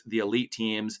just the elite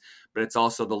teams, but it's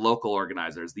also the local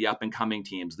organizers, the up and coming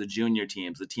teams, the junior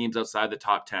teams, the teams outside the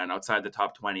top 10, outside the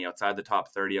top 20, outside the top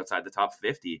 30, outside the top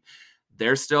 50.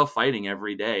 They're still fighting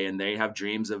every day, and they have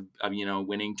dreams of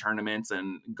winning tournaments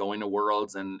and going to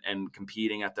worlds and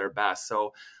competing at their best.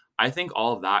 So I think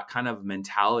all of that kind of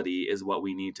mentality is what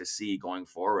we need to see going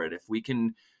forward. If we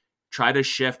can try to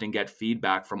shift and get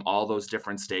feedback from all those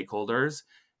different stakeholders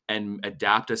and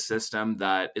adapt a system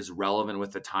that is relevant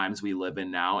with the times we live in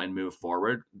now and move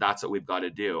forward, that's what we've got to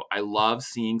do. I love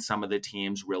seeing some of the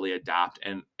teams really adapt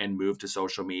and move to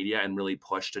social media and really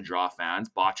push to draw fans.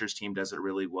 Botcher's team does it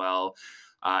really well.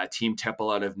 Team Tipple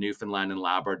out of Newfoundland and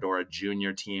Labrador, a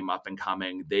junior team up and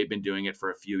coming. They've been doing it for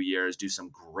a few years, do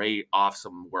some great,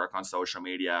 awesome work on social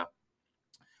media.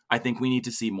 I think we need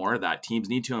to see more of that. Teams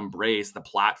need to embrace the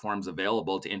platforms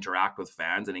available to interact with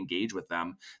fans and engage with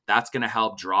them. That's going to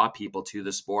help draw people to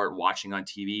the sport, watching on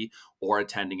TV or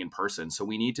attending in person. So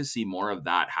we need to see more of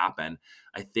that happen.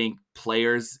 I think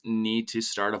players need to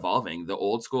start evolving. The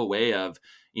old school way of,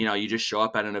 you just show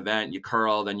up at an event, you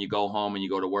curl, then you go home and you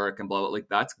go to work and blah, blah, like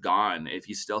that's gone. If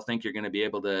you still think you're going to be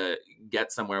able to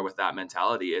get somewhere with that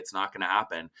mentality, it's not going to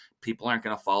happen. People aren't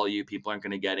going to follow you. People aren't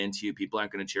going to get into you. People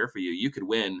aren't going to cheer for you. You could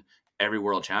win every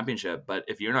world championship, but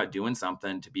if you're not doing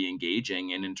something to be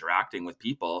engaging and interacting with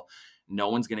people, no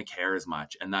one's going to care as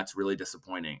much. And that's really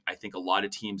disappointing. I think a lot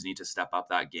of teams need to step up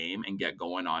that game and get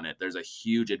going on it. There's a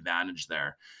huge advantage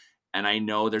there. And I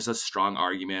know there's a strong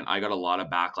argument. I got a lot of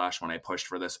backlash when I pushed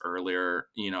for this earlier,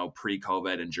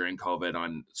 pre-COVID and during COVID,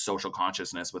 on social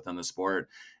consciousness within the sport,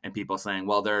 and people saying,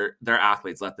 well, they're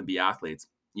athletes, let them be athletes.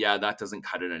 Yeah, that doesn't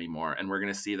cut it anymore. And we're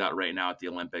going to see that right now at the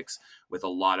Olympics with a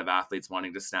lot of athletes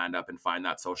wanting to stand up and find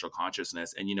that social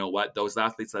consciousness. And you know what? Those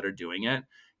athletes that are doing it,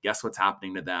 guess what's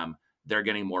happening to them? They're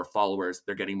getting more followers,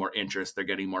 they're getting more interest, they're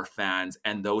getting more fans,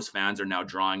 and those fans are now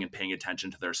drawing and paying attention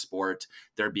to their sport.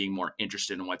 They're being more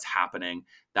interested in what's happening.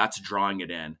 That's drawing it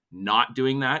in. Not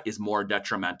doing that is more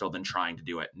detrimental than trying to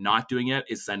do it. Not doing it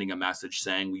is sending a message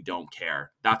saying we don't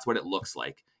care. That's what it looks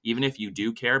like. Even if you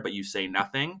do care, but you say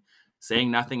nothing,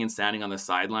 saying nothing and standing on the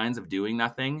sidelines of doing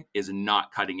nothing is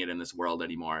not cutting it in this world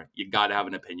anymore. You got to have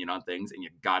an opinion on things, and you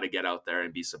got to get out there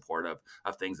and be supportive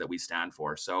of things that we stand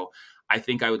for. So I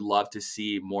think I would love to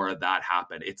see more of that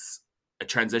happen. It's a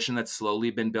transition that's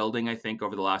slowly been building, I think,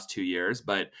 over the last 2 years,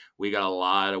 but we got a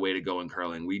lot of way to go in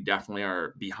curling. We definitely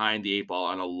are behind the eight ball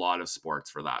on a lot of sports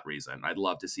for that reason. I'd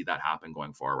love to see that happen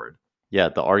going forward. Yeah,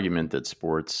 the argument that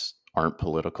sports aren't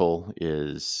political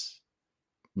is...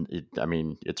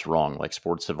 it's wrong. Like,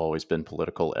 sports have always been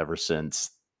political ever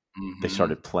since they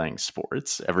started playing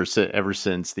sports, ever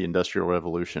since the Industrial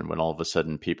Revolution, when all of a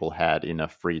sudden people had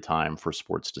enough free time for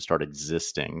sports to start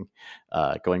existing.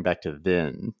 Going back to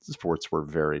then, sports were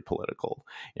very political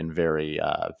and very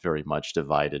much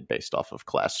divided based off of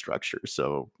class structure.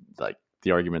 So, like,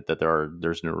 the argument that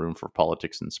there's no room for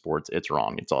politics in sports, it's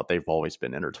wrong. They've always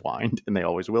been intertwined, and they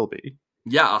always will be.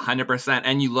 Yeah, 100%.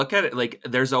 And you look at it, like,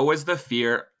 there's always the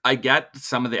fear. I get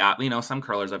some of the, some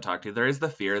curlers I've talked to, there is the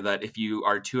fear that if you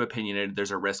are too opinionated, there's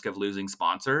a risk of losing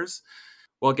sponsors.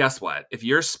 Well, guess what? If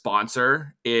your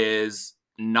sponsor is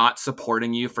not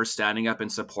supporting you for standing up in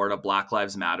support of Black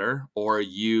Lives Matter, or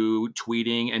you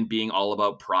tweeting and being all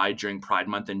about pride during Pride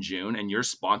Month in June, and your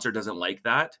sponsor doesn't like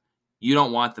that, you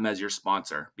don't want them as your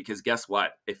sponsor. Because guess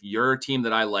what? If you're a team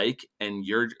that I like and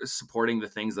you're supporting the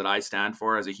things that I stand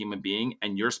for as a human being,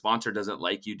 and your sponsor doesn't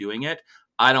like you doing it,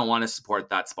 I don't want to support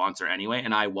that sponsor anyway,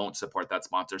 and I won't support that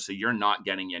sponsor. So you're not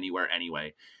getting anywhere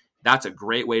anyway. That's a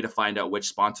great way to find out which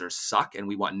sponsors suck and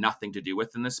we want nothing to do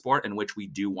with in this sport, and which we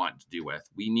do want to do with.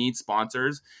 We need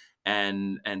sponsors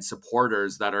and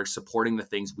supporters that are supporting the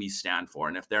things we stand for.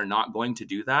 And if they're not going to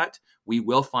do that, we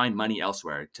will find money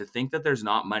elsewhere. To think that there's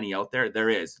not money out there, there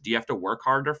is. Do you have to work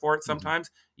harder for it sometimes?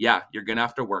 Yeah, you're going to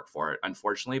have to work for it,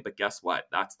 unfortunately. But guess what?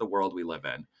 That's the world we live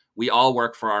in. We all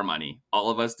work for our money. All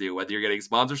of us do. Whether you're getting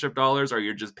sponsorship dollars or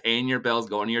you're just paying your bills,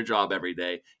 going to your job every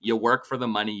day, you work for the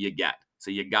money you get. So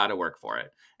you got to work for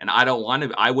it. And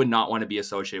I would not want to be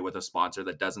associated with a sponsor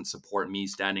that doesn't support me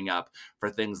standing up for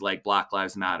things like Black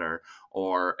Lives Matter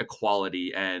or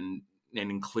equality and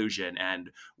inclusion and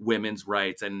women's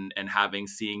rights and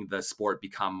seeing the sport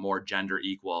become more gender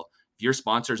equal. If your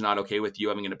sponsor's not okay with you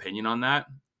having an opinion on that,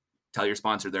 tell your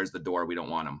sponsor there's the door. We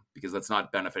don't want them, because that's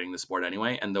not benefiting the sport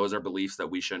anyway. And those are beliefs that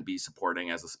we shouldn't be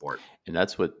supporting as a sport. And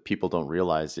that's what people don't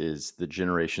realize is the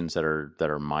generations that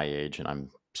are my age, and I'm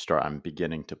I'm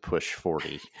beginning to push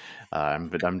 40.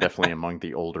 But I'm definitely among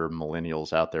the older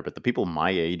millennials out there. But the people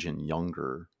my age and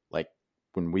younger, like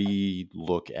when we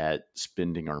look at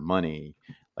spending our money,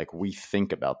 like we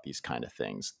think about these kind of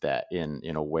things that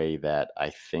in a way that I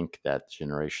think that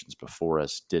generations before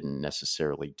us didn't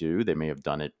necessarily do. They may have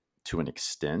done it to an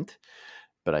extent,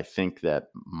 but I think that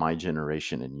my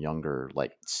generation and younger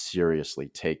like seriously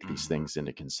take these things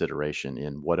into consideration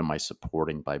in what am I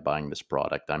supporting by buying this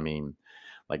product. I mean,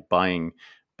 like buying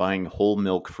whole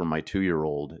milk for my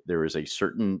 2-year-old, there is a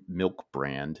certain milk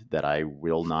brand that I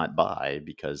will not buy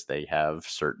because they have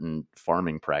certain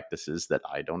farming practices that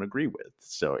I don't agree with.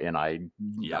 So, and I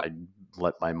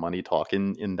let my money talk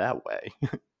in that way.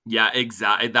 Yeah,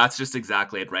 exactly. That's just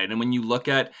exactly it, right? And when you look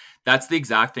at, that's the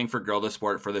exact thing for Girl the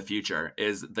Sport for the future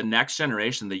is the next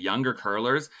generation, the younger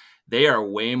curlers, they are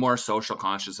way more social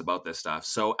conscious about this stuff.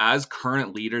 So as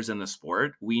current leaders in the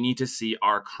sport, we need to see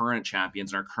our current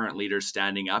champions and our current leaders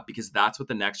standing up because that's what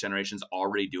the next generation's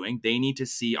already doing. They need to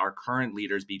see our current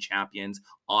leaders be champions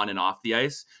on and off the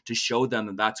ice to show them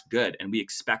that that's good. And we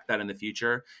expect that in the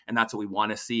future. And that's what we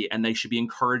want to see. And they should be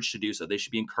encouraged to do so. They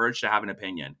should be encouraged to have an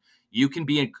opinion. You can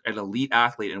be an elite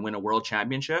athlete and win a world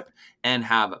championship and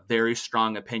have very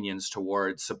strong opinions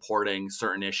towards supporting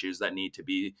certain issues that need to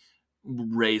be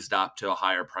raised up to a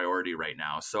higher priority right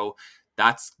now. So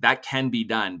that can be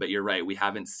done, but you're right. We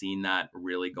haven't seen that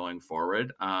really going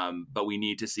forward. But we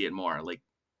need to see it more.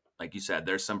 Like you said,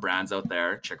 there's some brands out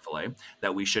there, Chick-fil-A,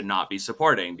 that we should not be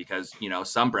supporting because,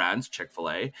 some brands,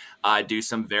 Chick-fil-A, do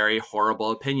some very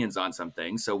horrible opinions on some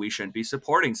things. So we shouldn't be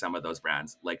supporting some of those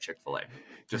brands like Chick-fil-A.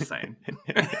 Just saying.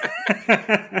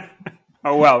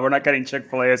 Oh, well, we're not getting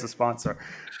Chick-fil-A as a sponsor.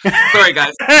 Sorry,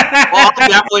 guys. I'll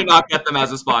definitely not get them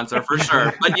as a sponsor for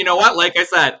sure. But you know what? Like I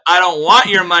said, I don't want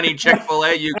your money,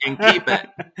 Chick-fil-A. You can keep it.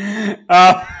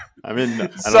 I'm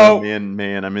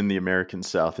in the American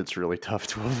South. It's really tough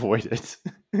to avoid it.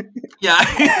 Yeah,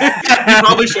 you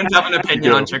probably shouldn't have an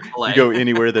opinion on Chick-fil-A. You go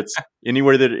anywhere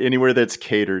that's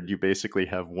catered. You basically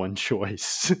have one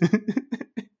choice.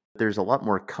 There's a lot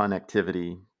more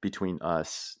connectivity between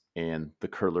us and the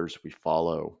curlers we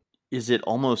follow. Is it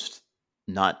almost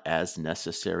not as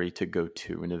necessary to go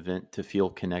to an event to feel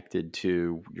connected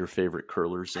to your favorite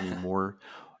curlers anymore?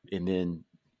 And then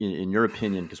in your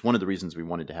opinion, because one of the reasons we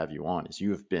wanted to have you on is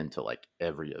you have been to like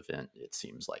every event. It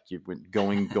seems like you've been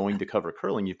going to cover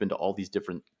curling. You've been to all these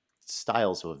different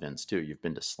styles of events too. You've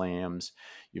been to slams,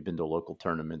 you've been to local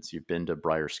tournaments, you've been to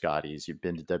Briar Scotties, you've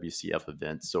been to WCF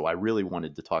events. So I really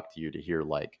wanted to talk to you to hear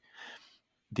like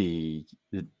the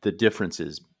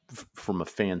differences from a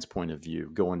fan's point of view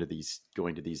going to these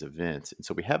events. And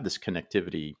so we have this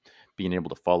connectivity, being able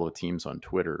to follow teams on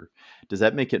Twitter. Does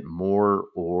that make it more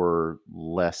or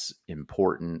less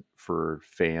important for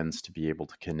fans to be able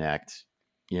to connect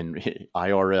in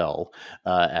IRL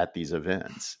at these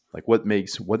events? Like what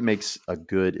makes a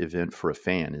good event for a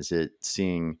fan? Is it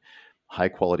seeing high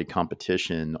quality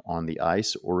competition on the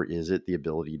ice, or is it the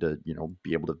ability to,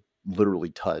 be able to literally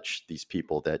touch these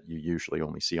people that you usually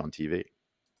only see on TV?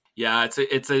 Yeah,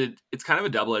 it's kind of a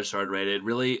double-edged sword, right?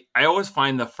 I always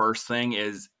find the first thing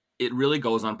is it really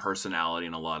goes on personality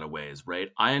in a lot of ways, right?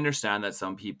 I understand that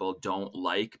some people don't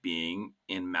like being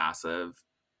in massive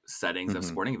settings of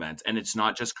sporting events, and it's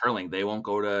not just curling. They won't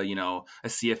go to, a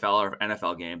CFL or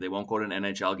NFL game. They won't go to an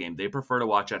NHL game. They prefer to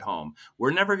watch at home.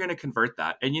 We're never going to convert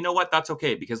that. And you know what? That's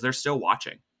okay because they're still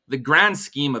watching. The grand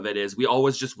scheme of it is we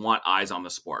always just want eyes on the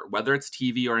sport, whether it's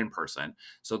TV or in person.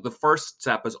 So the first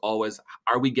step is always,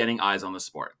 are we getting eyes on the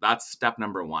sport? That's step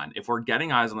number one. If we're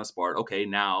getting eyes on the sport, okay,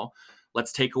 now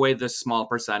let's take away this small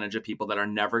percentage of people that are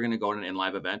never going to go to an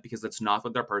in-live event because that's not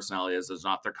what their personality is. It's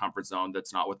not their comfort zone.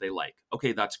 That's not what they like.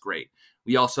 Okay, that's great.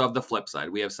 We also have the flip side.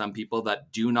 We have some people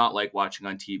that do not like watching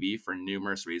on TV for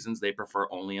numerous reasons. They prefer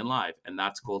only in live, and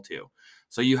that's cool too.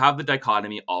 So you have the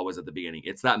dichotomy always at the beginning.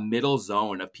 It's that middle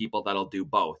zone of people that'll do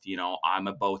both. I'm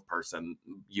a both person.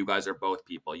 You guys are both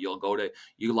people. You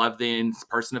love the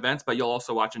in-person events, but you'll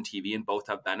also watch on TV, and both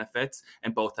have benefits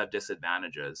and both have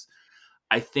disadvantages.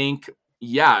 I think,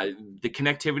 the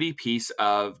connectivity piece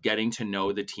of getting to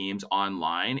know the teams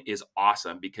online is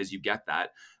awesome because you get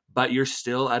that, but you're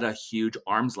still at a huge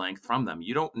arm's length from them.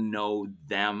 You don't know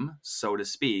them, so to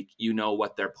speak. You know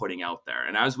what they're putting out there.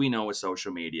 And as we know with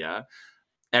social media,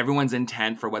 everyone's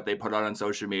intent for what they put out on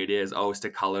social media is always to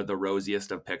color the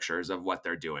rosiest of pictures of what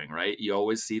they're doing, right? You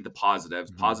always see the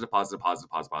positives, positive.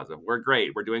 We're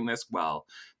great. We're doing this well,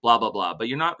 blah, blah, blah. But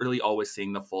you're not really always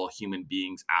seeing the full human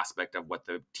beings aspect of what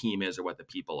the team is or what the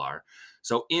people are.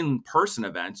 So in-person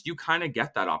events, you kind of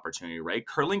get that opportunity, right?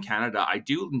 Curling Canada, I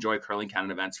do enjoy Curling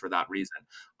Canada events for that reason.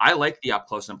 I like the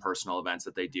up-close and personal events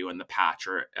that they do in the Patch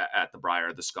or at the Briar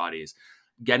or the Scotties.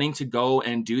 Getting to go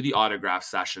and do the autograph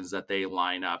sessions that they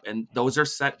line up. And those are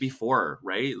set before,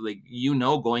 right? Like,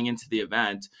 going into the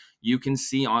event, you can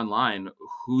see online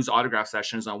whose autograph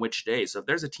session is on which day. So if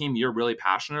there's a team you're really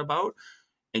passionate about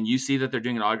and you see that they're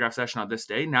doing an autograph session on this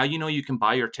day, now you can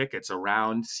buy your tickets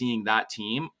around seeing that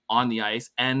team on the ice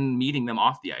and meeting them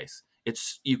off the ice.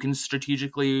 You can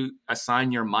strategically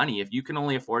assign your money. If you can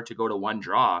only afford to go to one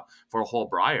draw for a whole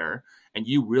Briar, and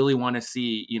you really want to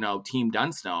see, Team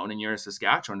Dunstone, and you're a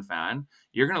Saskatchewan fan,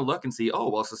 you're going to look and see, oh,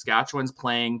 well, Saskatchewan's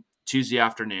playing Tuesday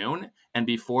afternoon, and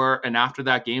before and after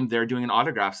that game, they're doing an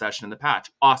autograph session in the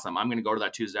Patch. Awesome. I'm going to go to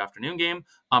that Tuesday afternoon game.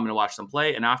 I'm going to watch them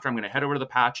play, and after I'm going to head over to the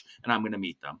Patch, and I'm going to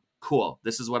meet them. Cool.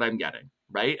 This is what I'm getting,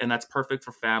 right? And that's perfect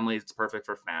for families. It's perfect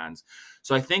for fans.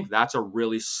 So I think that's a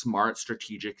really smart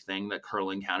strategic thing that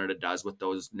Curling Canada does with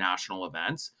those national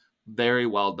events. Very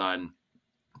well done.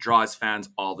 Draws fans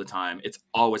all the time. It's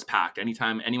always packed.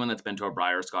 Anytime anyone that's been to a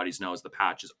Briar or Scotties knows the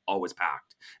Patch is always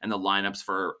packed, and the lineups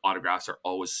for autographs are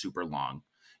always super long.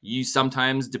 You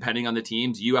sometimes, depending on the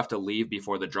teams, you have to leave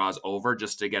before the draw's over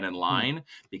just to get in line,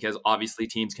 because obviously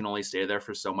teams can only stay there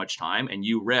for so much time, and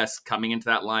you risk coming into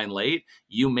that line late.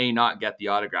 You may not get the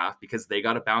autograph because they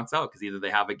got to bounce out because either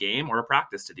they have a game or a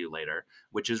practice to do later,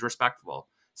 which is respectable.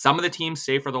 Some of the teams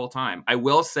stay for the whole time. I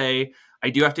will say,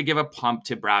 I do have to give a pump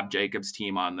to Brad Jacobs'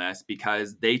 team on this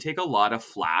because they take a lot of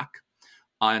flack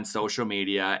on social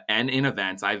media and in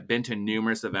events. I've been to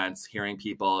numerous events hearing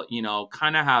people,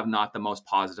 kind of have not the most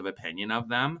positive opinion of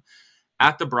them.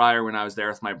 At the Briar, when I was there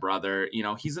with my brother,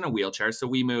 he's in a wheelchair, so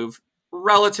we move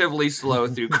relatively slow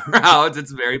through crowds.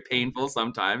 It's very painful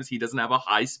sometimes. He doesn't have a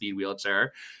high-speed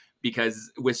wheelchair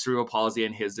because with cerebral palsy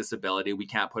and his disability, we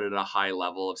can't put it at a high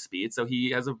level of speed. So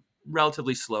he has a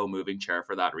relatively slow moving chair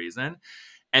for that reason.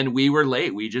 And we were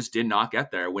late. We just did not get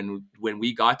there. When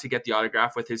we got to get the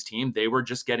autograph with his team, they were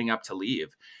just getting up to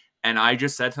leave. And I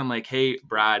just said to them, like, hey,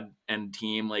 Brad and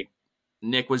team, like,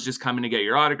 Nick was just coming to get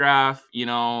your autograph.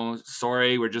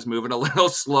 Sorry, we're just moving a little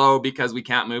slow because we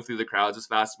can't move through the crowds as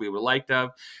fast as we would like to.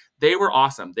 They were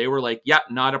awesome. They were like, yeah,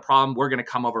 not a problem. We're going to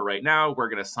come over right now. We're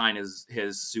going to sign his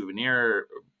souvenir,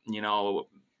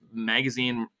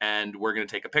 magazine, and we're going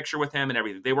to take a picture with him and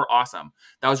everything. They were awesome.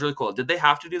 That was really cool. Did they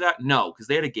have to do that? No, because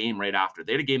they had a game right after.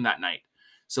 They had a game that night.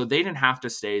 So they didn't have to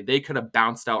stay. They could have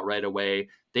bounced out right away.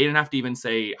 They didn't have to even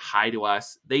say hi to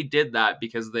us. They did that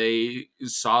because they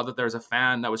saw that there's a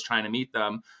fan that was trying to meet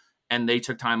them, and they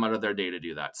took time out of their day to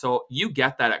do that. So you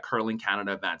get that at Curling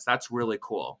Canada events. That's really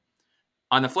cool.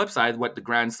 On the flip side, what the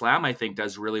Grand Slam, I think,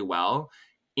 does really well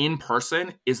in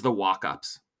person is the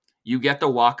walk-ups. You get the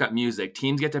walk-up music.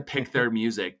 Teams get to pick their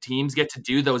music. Teams get to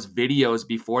do those videos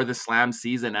before the Slam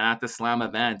season and at the Slam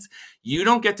events. You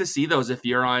don't get to see those if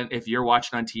you're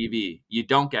watching on TV. You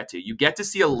don't get to. You get to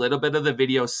see a little bit of the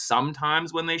video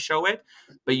sometimes when they show it,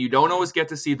 but you don't always get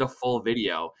to see the full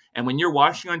video. And when you're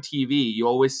watching on TV, you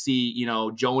always see,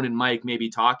 Joan and Mike maybe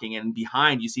talking, and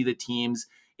behind you see the teams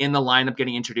in the lineup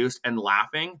getting introduced and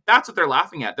laughing. That's what they're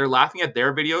laughing at. They're laughing at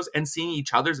their videos and seeing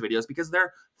each other's videos because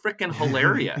they're freaking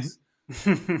hilarious.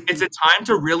 It's a time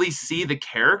to really see the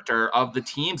character of the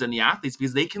teams and the athletes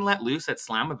because they can let loose at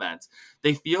Slam events.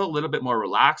 They feel a little bit more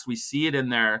relaxed. We see it in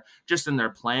their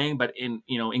playing, but in,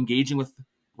 engaging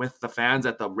with the fans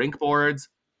at the rink boards.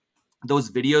 Those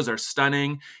videos are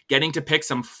stunning. Getting to pick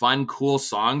some fun, cool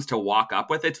songs to walk up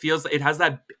with. It has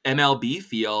that MLB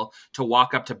feel to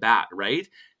walk up to bat, right?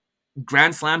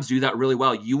 Grand Slams do that really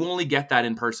well. You only get that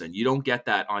in person. You don't get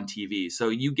that on TV. So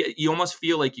you almost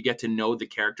feel like you get to know the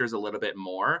characters a little bit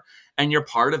more, and you're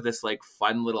part of this like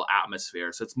fun little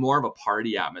atmosphere. So it's more of a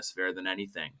party atmosphere than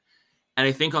anything. And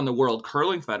I think on the World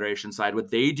Curling Federation side, what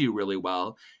they do really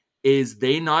well is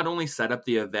they not only set up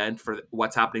the event for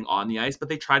what's happening on the ice, but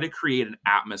they try to create an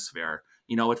atmosphere.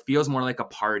 It feels more like a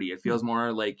party. It feels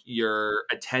more like you're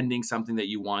attending something that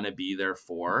you want to be there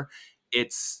for.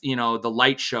 It's, the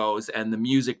light shows and the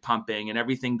music pumping and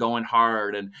everything going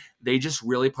hard. And they just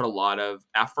really put a lot of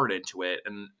effort into it.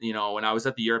 And, when I was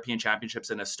at the European Championships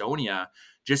in Estonia,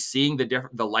 just seeing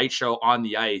the light show on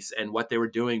the ice and what they were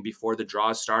doing before the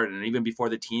draws started and even before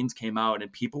the teams came out,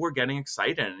 and people were getting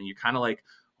excited, and you're kind of like,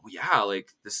 yeah,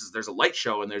 like there's a light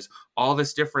show and there's all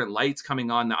this different lights coming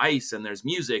on the ice and there's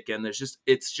music and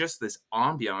it's just this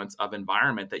ambiance of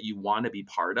environment that you want to be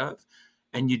part of.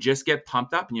 And you just get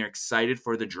pumped up and you're excited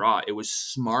for the draw. It was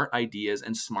smart ideas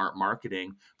and smart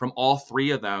marketing from all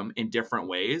three of them in different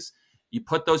ways. You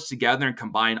put those together and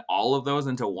combine all of those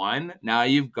into one. Now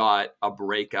you've got a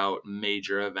breakout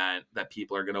major event that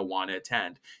people are going to want to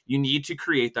attend. You need to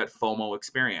create that FOMO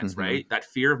experience, right? That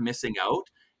fear of missing out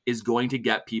is going to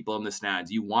get people in the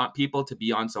stands. You want people to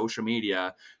be on social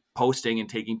media posting and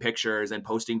taking pictures and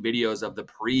posting videos of the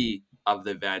pre of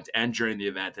the event and during the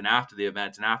event and after the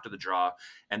event and after the draw.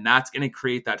 And that's going to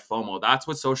create that FOMO. That's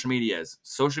what social media is.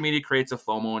 Social media creates a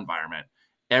FOMO environment.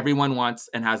 Everyone wants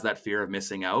and has that fear of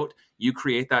missing out. You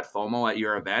create that FOMO at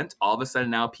your event. All of a sudden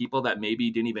now people that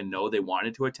maybe didn't even know they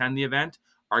wanted to attend the event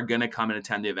are going to come and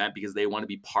attend the event because they want to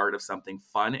be part of something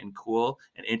fun and cool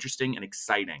and interesting and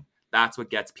exciting. That's what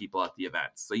gets people at the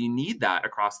events. So you need that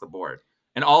across the board.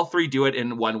 And all three do it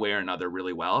in one way or another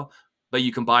really well, but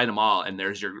you combine them all and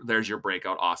there's your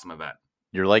breakout awesome event.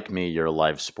 You're like me, you're a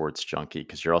live sports junkie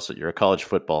because you're a college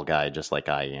football guy just like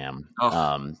I am.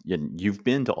 You've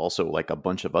been to also like a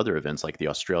bunch of other events like the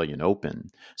Australian Open.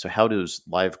 So how does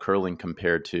live curling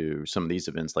compare to some of these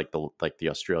events like the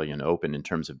Australian Open in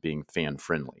terms of being fan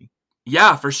friendly?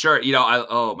 Yeah, for sure.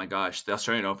 Oh my gosh, the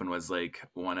Australian Open was like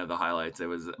one of the highlights. It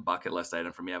was a bucket list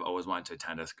item for me. I've always wanted to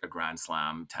attend a Grand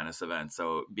Slam tennis event.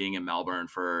 So being in Melbourne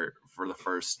for the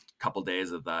first couple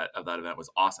days of that event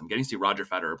was awesome. Getting to see Roger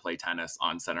Federer play tennis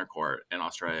on center court in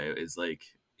Australia is like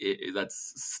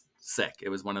that's sick. It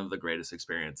was one of the greatest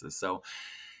experiences. So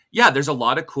yeah, there's a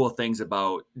lot of cool things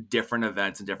about different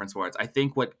events and different sports. I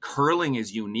think what curling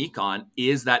is unique on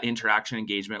is that interaction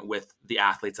engagement with the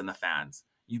athletes and the fans.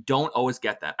 You don't always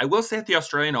get that. I will say at the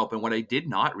Australian Open, what I did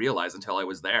not realize until I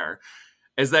was there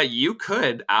is that you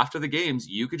could, after the games,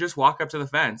 you could just walk up to the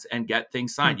fence and get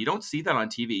things signed. You don't see that on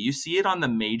TV. You see it on the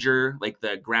major, like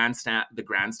the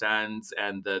grandstands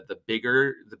and the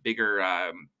bigger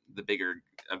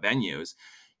venues.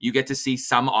 You get to see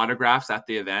some autographs at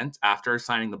the event after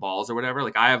signing the balls or whatever.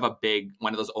 Like I have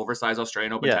one of those oversized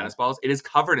Australian Open tennis balls. It is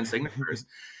covered in signatures.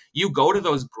 You go to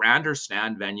those grander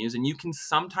stand venues and you can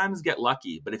sometimes get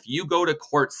lucky. But if you go to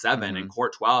court 7 and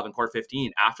court 12 and court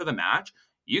 15 after the match,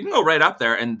 you can go right up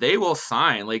there and they will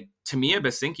sign. Like Tamia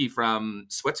Basinki from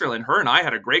Switzerland, her and I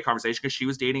had a great conversation because she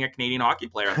was dating a Canadian hockey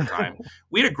player at the time.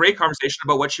 We had a great conversation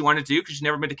about what she wanted to do because she'd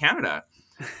never been to Canada.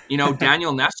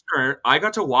 Daniel Nestor, I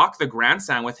got to walk the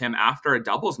grandstand with him after a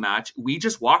doubles match. We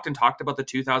just walked and talked about the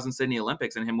 2000 Sydney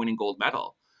Olympics and him winning gold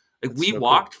medal. Like we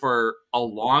walked for a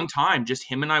long time, just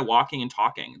him and I walking and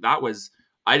talking.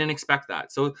 I didn't expect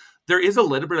that. So there is a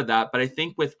little bit of that, but I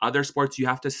think with other sports, you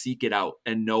have to seek it out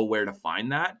and know where to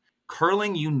find that.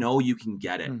 Curling, you can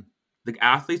get it. The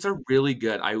athletes are really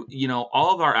good.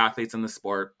 All of our athletes in the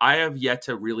sport, I have yet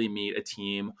to really meet a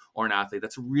team or an athlete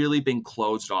that's really been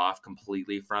closed off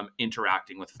completely from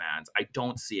interacting with fans. I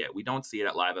don't see it. We don't see it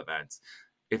at live events.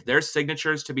 If there's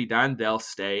signatures to be done, they'll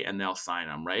stay and they'll sign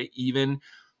them, right? Even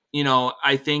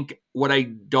I think what I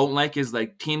don't like is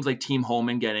like teams like Team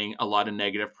Homan getting a lot of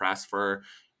negative press for,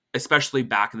 especially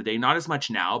back in the day, not as much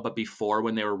now, but before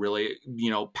when they were really,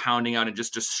 pounding out and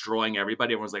just destroying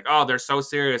everybody. Everyone's like, oh, they're so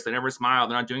serious. They never smile.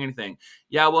 They're not doing anything.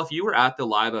 Yeah, well, if you were at the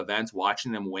live events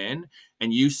watching them win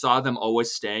and you saw them always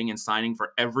staying and signing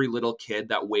for every little kid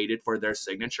that waited for their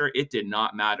signature, it did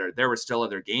not matter. There were still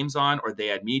other games on or they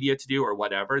had media to do or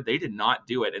whatever. They did not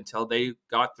do it until they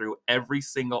got through every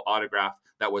single autograph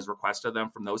that was requested of them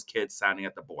from those kids standing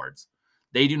at the boards.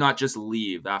 They do not just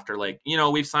leave after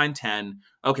we've signed 10.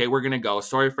 Okay, we're going to go.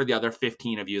 Sorry for the other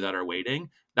 15 of you that are waiting.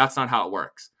 That's not how it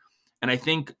works. And I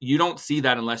think you don't see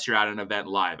that unless you're at an event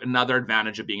live. Another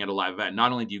advantage of being at a live event,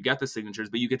 not only do you get the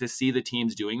signatures, but you get to see the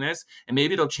teams doing this. And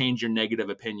maybe it'll change your negative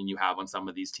opinion you have on some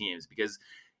of these teams. Because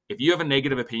if you have a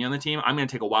negative opinion on the team, I'm going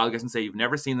to take a wild guess and say you've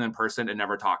never seen them in person and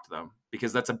never talked to them,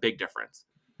 because that's a big difference.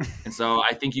 And so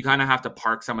I think you kind of have to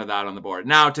park some of that on the board.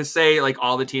 Now, to say like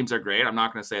all the teams are great, I'm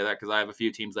not going to say that because I have a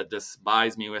few teams that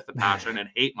despise me with a passion and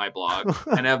hate my blog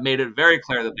and have made it very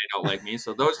clear that they don't like me.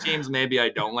 So those teams maybe I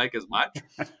don't like as much.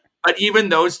 But even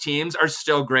those teams are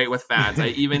still great with fans. I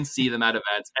even see them at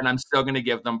events and I'm still going to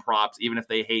give them props even if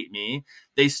they hate me.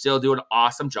 They still do an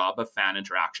awesome job of fan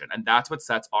interaction. And that's what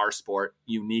sets our sport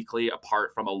uniquely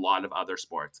apart from a lot of other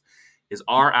sports, is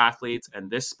our athletes and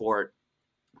this sport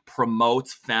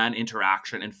promotes fan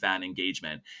interaction and fan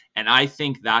engagement. And I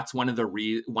think that's one of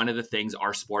the things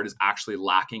our sport is actually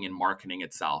lacking in marketing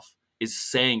itself, is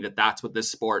saying that that's what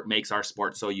this sport makes our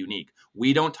sport so unique.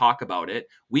 We don't talk about it.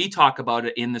 We talk about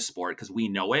it in the sport because we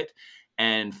know it.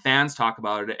 and fans talk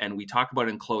about it, and we talk about it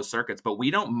in closed circuits, but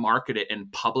we don't market it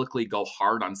and publicly go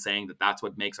hard on saying that that's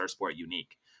what makes our sport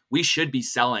unique. We should be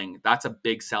selling. That's a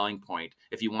big selling point.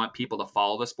 If you want people to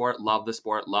follow the sport, love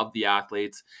the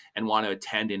athletes, and want to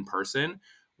attend in person,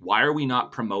 why are we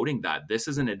not promoting that? This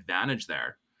is an advantage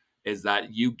there, is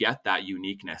that you get that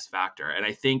uniqueness factor. And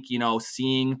I think,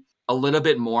 seeing a little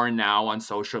bit more now on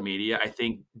social media. I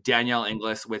think Danielle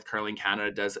Inglis with Curling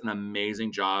Canada does an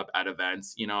amazing job at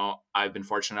events. I've been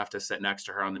fortunate enough to sit next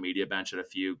to her on the media bench at a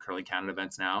few Curling Canada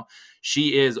events now.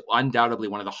 She is undoubtedly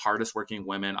one of the hardest working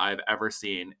women I've ever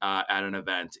seen at an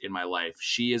event in my life.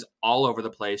 She is all over the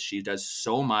place. She does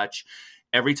so much.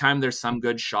 Every time there's some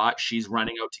good shot, she's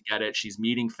running out to get it. She's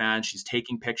meeting fans. She's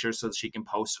taking pictures so that she can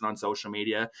post it on social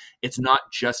media. It's not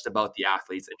just about the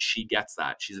athletes, and she gets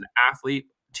that. She's an athlete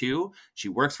too. She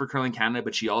works for Curling Canada,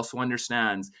 but she also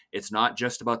understands it's not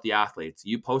just about the athletes.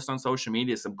 You post on social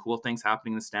media some cool things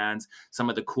happening in the stands, some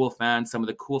of the cool fans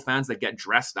that get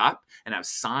dressed up and have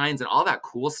signs and all that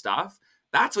cool stuff.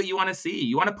 That's what you want to see.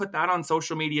 You want to put that on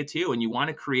social media too, and you want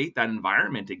to create that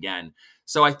environment again.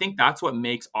 So I think that's what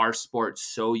makes our sport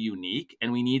so unique,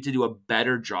 and we need to do a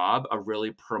better job of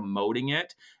really promoting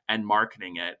it and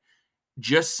marketing it.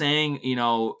 Just saying,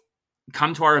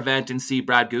 come to our event and see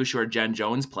Brad Gushue or Jen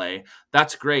Jones play,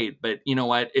 that's great. But you know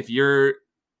what?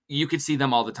 You could see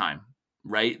them all the time,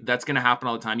 right? That's going to happen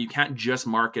all the time. You can't just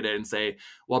market it and say,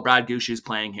 well, Brad Gushue's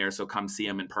playing here, so come see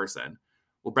him in person.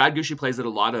 Well, Brad Gushue plays at a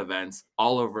lot of events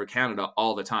all over Canada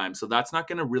all the time. So that's not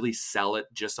going to really sell it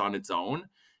just on its own.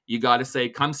 You got to say,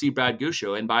 come see Brad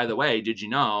Gushue. And by the way, did you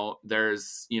know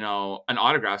there's, an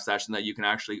autograph session that you can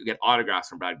actually get autographs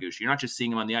from Brad Gushue? You're not just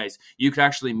seeing him on the ice. You could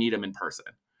actually meet him in person.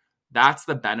 That's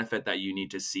the benefit that you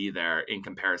need to see there in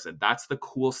comparison. That's the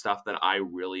cool stuff that I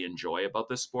really enjoy about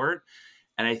this sport.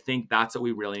 And I think that's what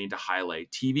we really need to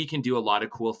highlight. TV can do a lot of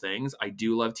cool things. I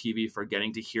do love TV for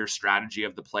getting to hear strategy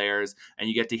of the players, and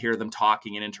you get to hear them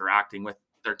talking and interacting with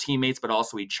their teammates, but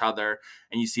also each other.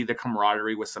 And you see the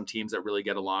camaraderie with some teams that really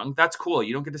get along. That's cool.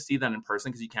 You don't get to see that in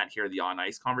person because you can't hear the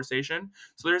on-ice conversation.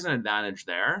 So there's an advantage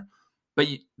there. But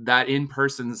that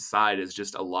in-person side is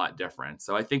just a lot different.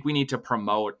 So I think we need to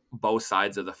promote both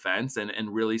sides of the fence and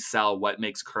really sell what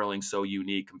makes curling so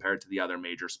unique compared to the other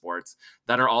major sports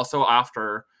that are also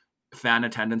after fan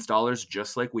attendance dollars,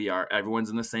 just like we are. Everyone's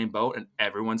in the same boat and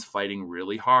everyone's fighting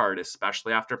really hard,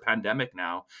 especially after pandemic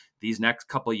now. These next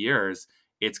couple of years,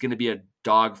 it's going to be a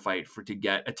dogfight to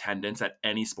get attendance at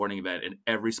any sporting event, and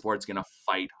every sport's going to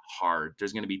fight hard.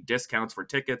 There's going to be discounts for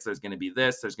tickets. There's going to be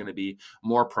this. There's going to be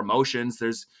more promotions.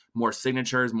 There's more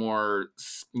signatures, more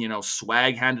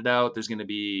swag handed out. There's going to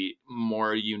be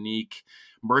more unique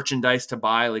merchandise to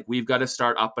buy. Like, we've got to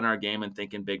start upping our game and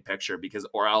thinking big picture,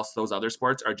 or else those other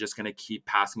sports are just going to keep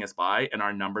passing us by, and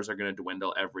our numbers are going to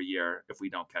dwindle every year if we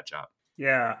don't catch up.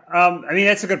 Yeah.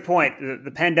 That's a good point.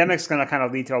 The pandemic's going to kind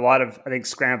of lead to a lot of, I think,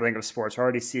 scrambling of sports. We're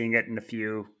already seeing it in a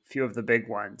few of the big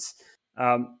ones.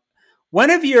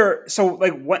 One of your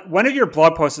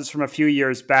blog posts from a few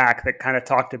years back that kind of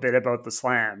talked a bit about the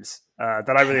slams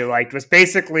that I really liked was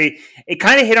basically, it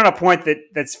kind of hit on a point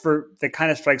that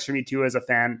kind of strikes for me too as a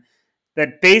fan,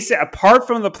 that apart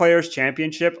from the Players'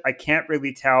 Championship, I can't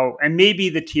really tell, and maybe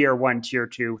the tier 1, tier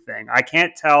 2 thing, I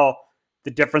can't tell the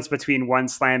difference between one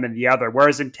slam and the other.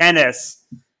 Whereas in tennis,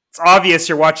 it's obvious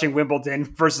you're watching Wimbledon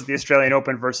versus the Australian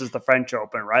Open versus the French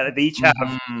Open, right? They each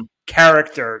have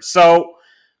character. So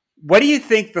what do you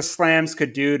think the slams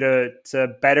could do to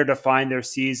better define their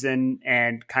season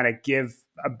and kind of give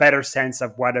a better sense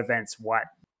of what events what?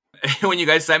 When you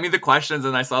guys sent me the questions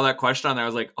and I saw that question on there, I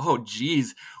was like, oh,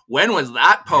 geez, when was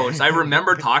that post? I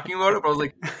remember talking about it, but I was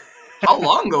like, how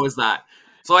long ago was that?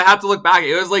 So I have to look back.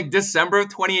 It was like December of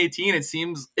 2018.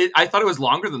 I thought it was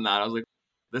longer than that. I was like,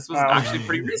 this was actually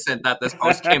pretty recent that this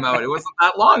post came out. It wasn't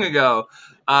that long ago.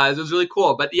 It was really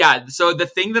cool. But yeah, so the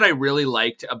thing that I really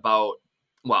liked about,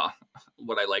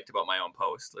 what I liked about my own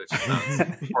post, which sounds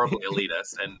horribly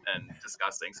elitist and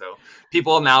disgusting. So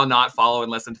people now not follow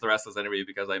and listen to the rest of this interview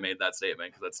because I made that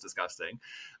statement, because that's disgusting.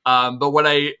 But what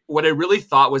I really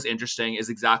thought was interesting is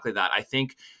exactly that. I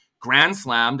think Grand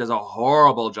Slam does a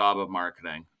horrible job of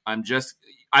marketing.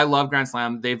 I love Grand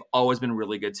Slam. They've always been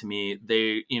really good to me.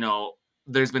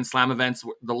 There's been slam events,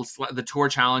 the Tour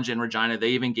Challenge in Regina. They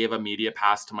even gave a media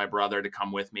pass to my brother to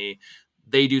come with me.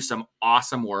 They do some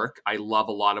awesome work. I love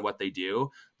a lot of what they do.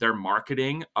 Their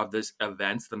marketing of these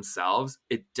events themselves,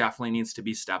 it definitely needs to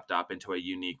be stepped up into a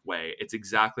unique way. It's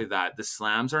exactly that. The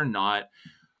slams are not,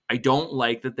 I don't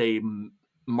like that they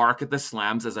market the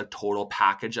slams as a total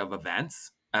package of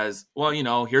events. As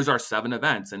well, here's our 7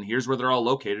 events and here's where they're all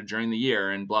located during the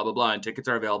year and blah, blah, blah. And tickets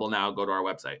are available now. Go to our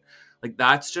website. Like,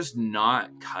 that's just not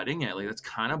cutting it. Like, that's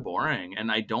kind of boring,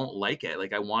 and I don't like it.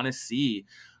 Like, I want to see.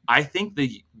 I think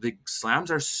the slams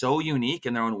are so unique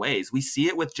in their own ways. We see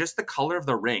it with just the color of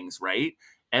the rings, right?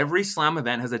 Every slam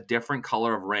event has a different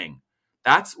color of ring.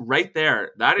 That's right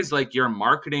there. That is like your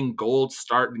marketing gold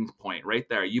starting point right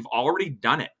there. You've already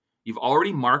done it. You've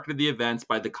already marketed the events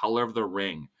by the color of the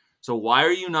ring. So why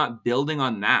are you not building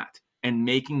on that and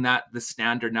making that the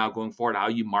standard now going forward, how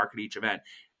you market each event?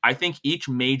 I think each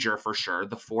major, for sure,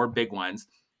 the 4 big ones,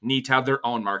 need to have their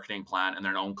own marketing plan and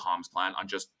their own comms plan on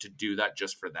just to do that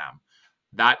just for them.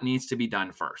 That needs to be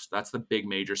done first. That's the big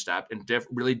major step, and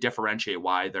really differentiate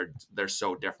why they're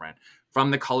so different. From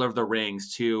the color of the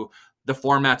rings to the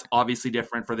format's obviously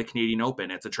different for the Canadian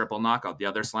Open. It's a triple knockout. The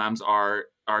other slams are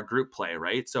group play,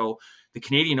 right? So the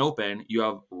Canadian Open, you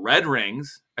have red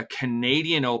rings, a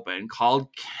Canadian Open called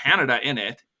Canada in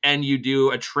it, and you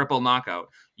do a triple knockout.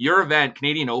 Your event,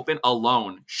 Canadian Open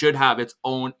alone, should have its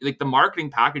own, like, the marketing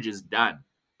package is done.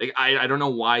 Like, I don't know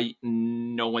why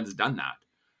no one's done that.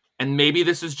 And maybe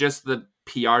this is just the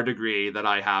PR degree that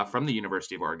I have from the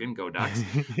University of Oregon, go Ducks,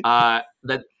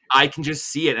 that I can just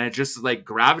see it, and it just like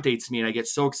gravitates to me, and I get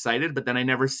so excited, but then I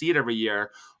never see it every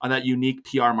year on that unique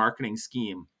PR marketing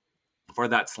scheme for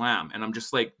that slam. And I'm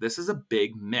just like, this is a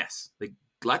big miss. Like,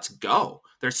 let's go.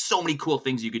 There's so many cool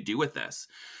things you could do with this.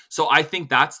 So I think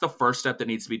that's the first step that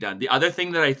needs to be done. The other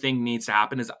thing that I think needs to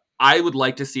happen is I would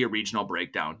like to see a regional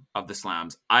breakdown of the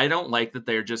slams. I don't like that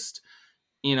they're just,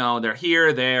 they're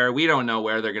here, there. We don't know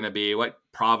where they're going to be, what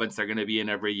province they're going to be in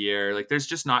every year. Like, there's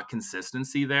just not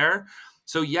consistency there.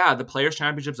 So yeah, the Players'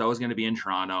 Championship is always going to be in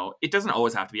Toronto. It doesn't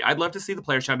always have to be. I'd love to see the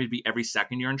Players' Championship be every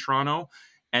second year in Toronto,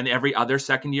 and every other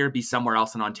second year be somewhere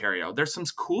else in Ontario. There's some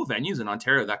cool venues in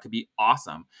Ontario that could be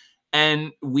awesome.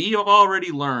 And we have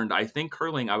already learned, I think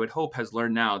curling, I would hope, has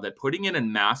learned now that putting it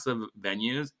in massive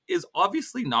venues is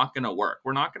obviously not going to work.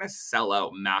 We're not going to sell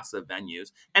out massive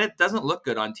venues, and it doesn't look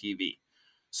good on TV.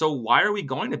 So why are we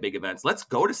going to big events? Let's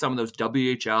go to some of those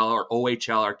WHL or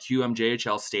OHL or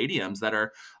QMJHL stadiums that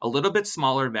are a little bit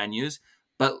smaller venues,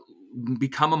 but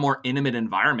become a more intimate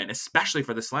environment, especially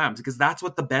for the slams, because that's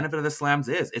what the benefit of the slams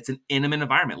is. It's an intimate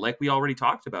environment, like we already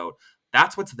talked about.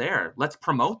 That's what's there. Let's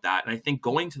promote that. And I think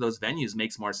going to those venues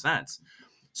makes more sense.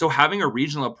 So having a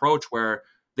regional approach where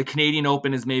the Canadian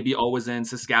Open is maybe always in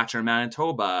Saskatchewan,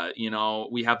 Manitoba,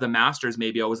 we have the Masters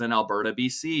maybe always in Alberta,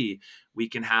 BC. We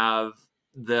can have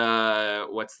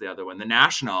what's the other one? The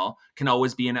National can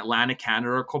always be in Atlantic,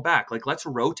 Canada, or Quebec. Like, let's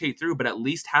rotate through, but at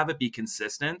least have it be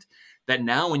consistent, that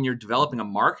now when you're developing a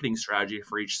marketing strategy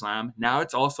for each slam, now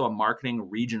it's also a marketing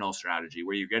regional strategy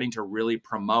where you're getting to really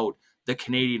promote the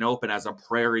Canadian Open as a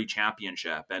prairie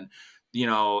championship, and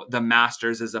the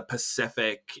Masters is a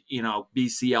Pacific,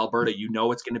 BC, Alberta.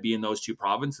 It's going to be in those 2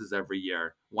 provinces every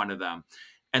year, one of them,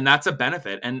 and that's a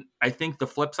benefit. And I think the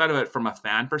flip side of it from a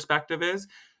fan perspective is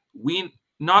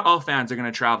not all fans are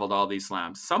going to travel to all these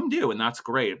slams. Some do, and that's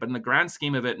great. But in the grand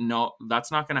scheme of it, no, that's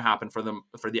not going to happen for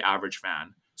the average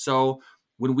fan. So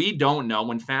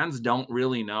when fans don't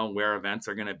really know where events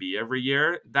are going to be every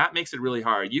year, that makes it really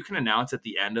hard. You can announce at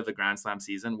the end of the Grand Slam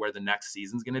season where the next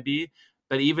season's going to be,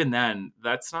 but even then,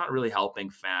 that's not really helping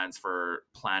fans for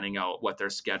planning out what their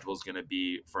schedule is going to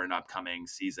be for an upcoming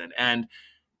season. And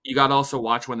you got to also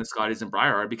watch when the Scotties and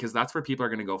Brier are, because that's where people are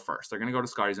going to go first. They're going to go to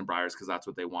Scotties and Briers because that's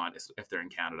what they want if they're in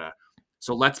Canada.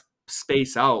 So let's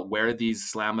space out where these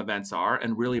slam events are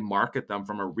and really market them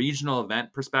from a regional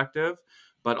event perspective,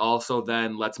 but also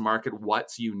then let's market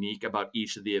what's unique about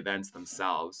each of the events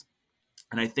themselves.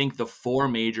 And I think the 4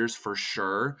 majors for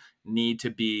sure need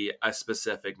to be a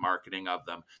specific marketing of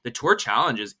them. The Tour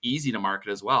Challenge is easy to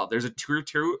market as well. There's a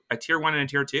tier 1 and a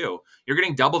tier 2. You're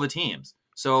getting double the teams.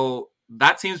 So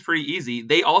that seems pretty easy.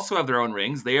 They also have their own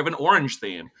rings. They have an orange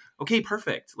theme. Okay,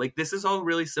 perfect. Like, this is all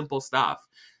really simple stuff.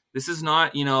 This is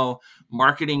not,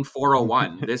 marketing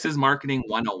 401. This is marketing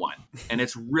 101. And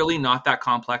it's really not that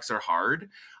complex or hard.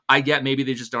 I get maybe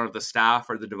they just don't have the staff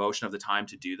or the devotion of the time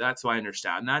to do that. So I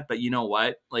understand that. But you know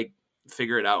what? Like,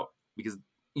 figure it out, because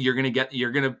you're going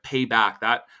to pay back.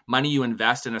 That money you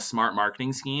invest in a smart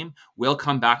marketing scheme will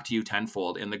come back to you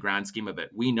tenfold in the grand scheme of it.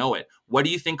 We know it. What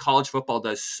do you think college football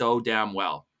does so damn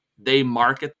well? They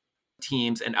market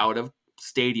teams and out of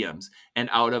stadiums and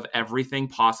out of everything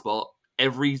possible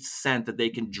every cent that they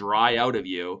can dry out of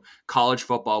you, college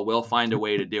football will find a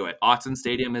way to do it. Autzen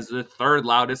Stadium is the third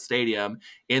loudest stadium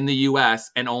in the U.S.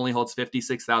 and only holds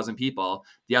 56,000 people.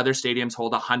 The other stadiums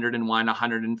hold 101,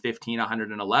 115,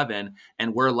 111,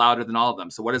 and we're louder than all of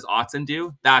them. So what does Autzen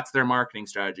do? That's their marketing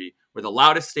strategy. We're the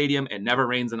loudest stadium. It never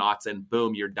rains in Autzen.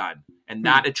 Boom, you're done. And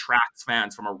that attracts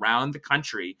fans from around the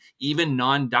country, even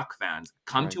non-Duck fans,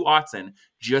 come to Autzen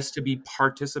just to be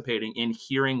participating in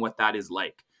hearing what that is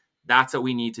like. That's what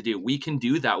we need to do. We can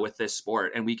do that with this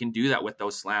sport, and we can do that with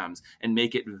those slams and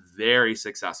make it very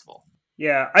successful.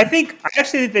 Yeah, I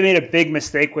actually think they made a big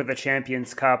mistake with the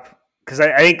Champions Cup, because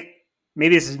I think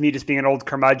maybe this is me just being an old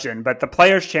curmudgeon, but the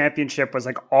Players' Championship was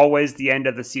like always the end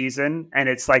of the season, and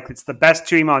it's like it's the best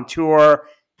team on tour.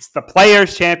 It's the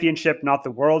Players' Championship, not the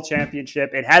World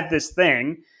Championship. It had this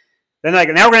thing. Then now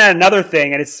we're going to add another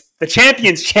thing, and it's the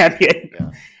Champions Champion.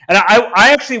 Yeah. And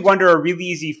I actually wonder a really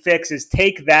easy fix is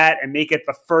take that and make it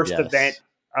the first event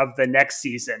of the next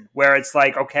season, where it's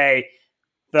like, okay,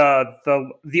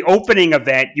 the opening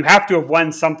event, you have to have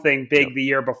won something big the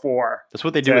year before. That's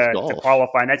what they do with golf to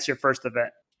qualify. And that's your first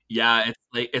event. Yeah,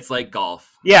 it's like golf.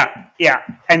 Yeah.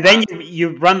 And then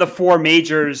you run the 4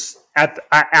 majors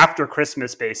after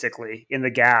Christmas, basically, in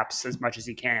the gaps as much as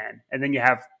you can. And then you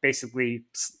have basically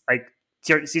like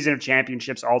season of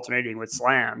championships alternating with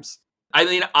slams. I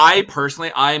mean,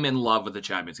 I'm in love with the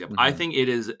Champions Cup. I think it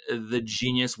is the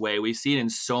genius way. We see it in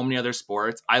so many other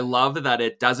sports. I love that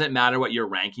it doesn't matter what your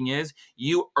ranking is.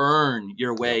 You earn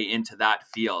your way into that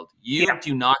field. You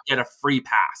do not get a free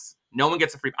pass. No one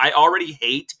gets a free. I already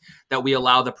hate that we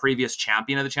allow the previous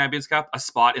champion of the Champions Cup a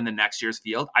spot in the next year's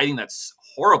field. I think that's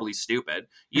horribly stupid.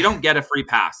 You don't get a free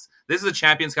pass. This is a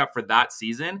Champions Cup for that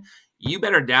season. You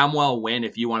better damn well win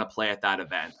if you want to play at that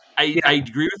event. I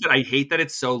agree with it. I hate that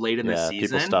it's so late in the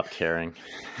season. People stop caring.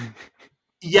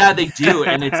 Yeah, they do.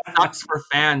 And it sucks for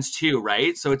fans too,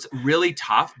 right? So it's really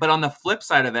tough. But on the flip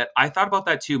side of it, I thought about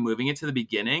that too, moving it to the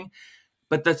beginning.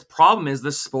 But the problem is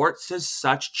the sport does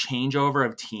such changeover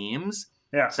of teams.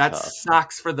 Yeah, that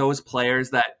sucks for those players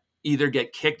that either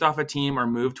get kicked off a team or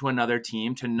move to another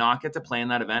team to not get to play in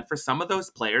that event. For some of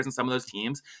those players and some of those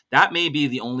teams, that may be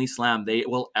the only slam they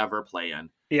will ever play in.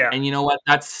 Yeah. And you know what?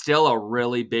 That's still a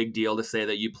really big deal to say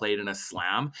that you played in a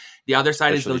slam. The other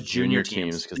side is those junior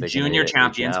teams. The junior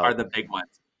champions are the big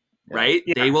ones, right?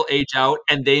 Yeah. They will age out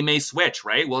and they may switch,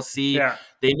 right? We'll see. Yeah.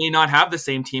 They may not have the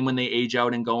same team when they age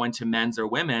out and go into men's or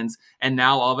women's. And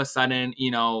now all of a sudden,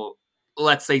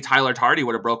 let's say Tyler Tardy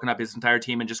would have broken up his entire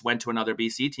team and just went to another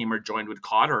BC team or joined with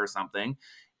Cotter or something.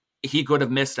 He could have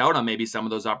missed out on maybe some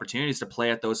of those opportunities to play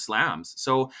at those slams.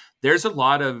 So there's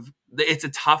it's a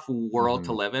tough world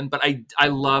to live in, but I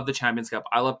love the Champions Cup.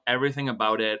 I love everything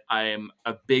about it. I am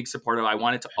a big supporter. I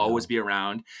want it to always be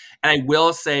around. And I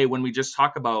will say, when we were just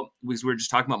talking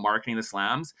about marketing the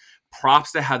slams,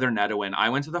 props to Heather Nedowin. I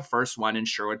went to the first one in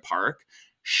Sherwood Park.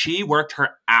 She worked her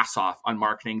ass off on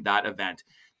marketing that event.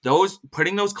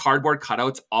 Putting those cardboard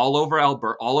cutouts all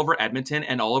over Edmonton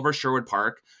and all over Sherwood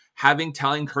Park,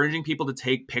 encouraging people to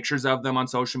take pictures of them on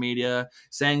social media,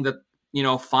 saying that,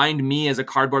 find me as a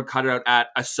cardboard cutout at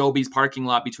a Sobeys parking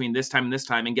lot between this time and this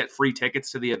time and get free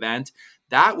tickets to the event.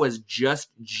 That was just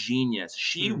genius.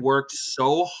 She worked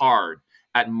so hard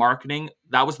at marketing.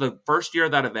 That was the first year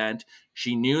of that event.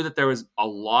 She knew that there was a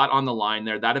lot on the line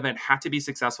there. That event had to be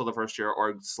successful the first year,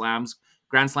 or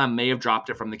Grand Slam may have dropped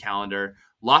it from the calendar.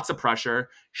 Lots of pressure.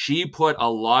 She put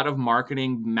a lot of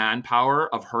marketing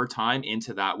manpower of her time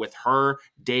into that with her,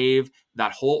 Dave,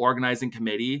 that whole organizing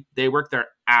committee. They worked their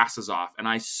asses off, and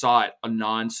I saw it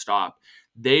nonstop.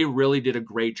 They really did a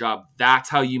great job. That's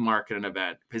how you market an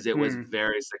event, because it was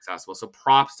very successful. So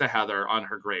props to Heather on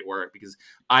her great work, because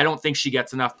I don't think she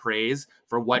gets enough praise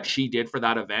for what she did for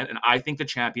that event. And I think the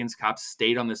Champions Cup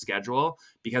stayed on the schedule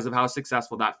because of how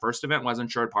successful that first event was in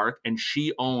Sherwood Park. And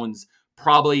she owns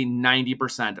probably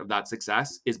 90% of that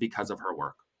success is because of her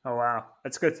work. Oh, wow.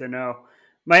 That's good to know.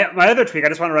 My other tweak, I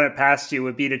just want to run it past you,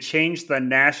 would be to change the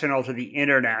national to the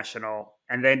international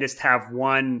and then just have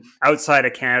one outside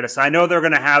of Canada. So I know they're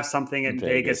going to have something in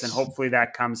Vegas and hopefully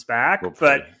that comes back.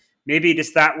 But maybe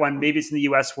just that one, maybe it's in the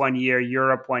US 1 year,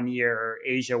 Europe 1 year, or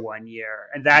Asia 1 year.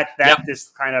 And that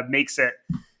just kind of makes it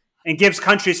and gives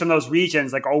countries from those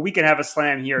regions like, oh, we can have a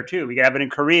slam here too. We can have it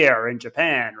in Korea or in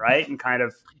Japan, right? And kind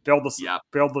of build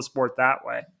the sport that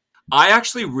way. I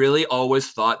actually really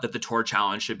always thought that the Tour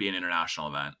Challenge should be an international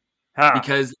event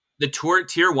because the Tour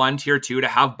Tier 1, Tier 2, to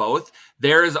have both,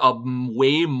 there's a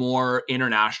way more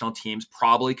international teams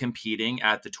probably competing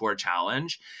at the Tour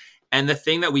Challenge. And the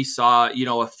thing that we saw,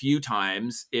 a few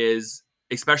times is,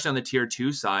 especially on the Tier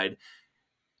 2 side,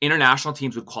 international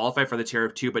teams would qualify for the tier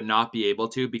 2 but not be able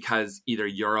to because either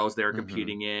Euros they're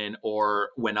competing in, or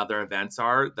when other events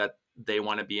are that they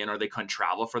want to be in, or they couldn't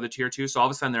travel for the tier 2. So all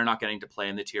of a sudden they're not getting to play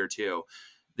in the tier 2.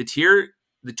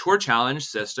 The Tour Challenge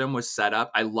system was set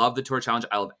up. I love the Tour Challenge.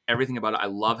 I love everything about it. I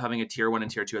love having a tier 1 and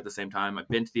tier 2 at the same time. I've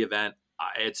been to the event.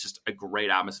 It's just a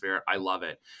great atmosphere. I love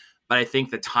it. But I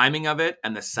think the timing of it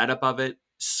and the setup of it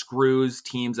screws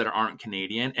teams that aren't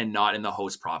Canadian and not in the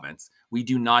host province. We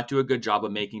do not do a good job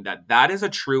of making that. That is a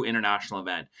true international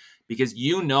event, because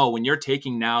when you're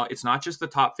taking now, it's not just the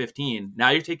top 15. Now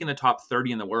you're taking the top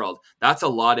 30 in the world. That's a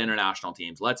lot of international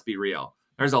teams. Let's be real.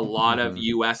 There's a lot of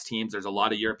US teams. There's a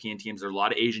lot of European teams. There's a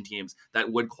lot of Asian teams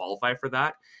that would qualify for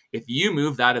that. If you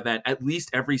move that event at least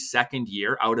every second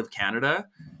year out of Canada,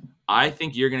 I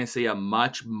think you're going to see a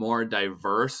much more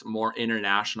diverse, more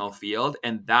international field.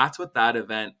 And that's what that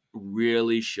event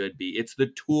really should be. It's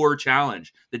the Tour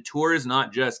Challenge. The Tour is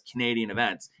not just Canadian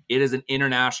events. It is an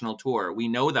international tour. We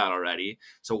know that already.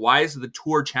 So why is the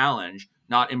Tour Challenge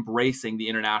not embracing the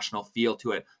international feel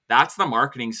to it? That's the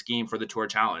marketing scheme for the Tour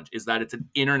Challenge, is that it's an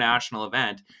international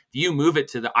event. If you move it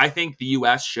to I think the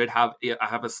US should have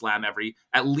a slam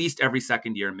at least every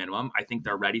second year minimum. I think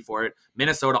they're ready for it.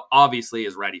 Minnesota obviously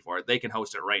is ready for it. They can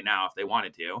host it right now if they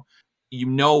wanted to.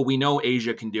 We know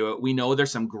Asia can do it. We know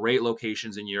there's some great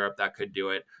locations in Europe that could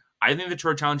do it. I think the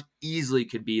Tour Challenge easily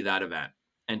could be that event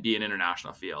and be an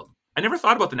international field. I never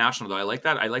thought about the national though. I like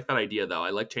that idea though. I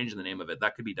like changing the name of it.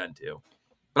 That could be done too.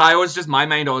 But my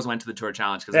mind always went to the Tour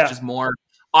Challenge because it's just more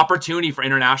opportunity for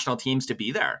international teams to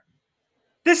be there.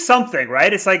 There's something,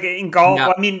 right? It's like in golf.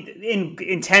 Yeah. I mean,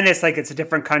 in tennis, like it's a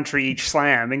different country each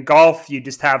slam. In golf, you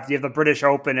have the British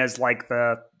Open as like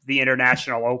the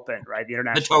international Open, right? The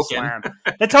international slam,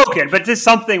 the token. But just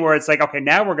something where it's like, okay,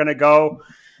 now we're going to go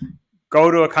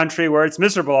to a country where it's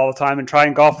miserable all the time and try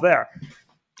and golf there.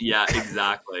 Yeah,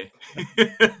 exactly.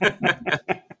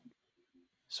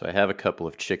 So I have a couple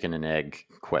of chicken and egg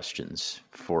questions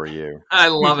for you. I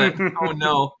love it. Oh,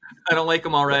 no. I don't like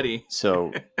them already.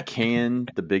 So can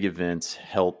the big events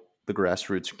help the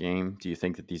grassroots game? Do you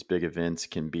think that these big events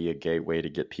can be a gateway to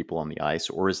get people on the ice?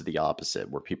 Or is it the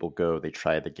opposite, where people go, they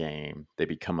try the game, they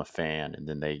become a fan, and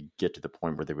then they get to the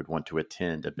point where they would want to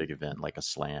attend a big event like a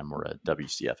slam or a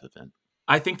WCF event?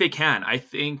 I think they can. I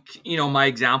think, my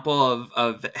example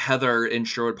of Heather in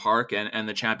Sherwood Park and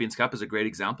the Champions Cup is a great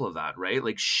example of that, right?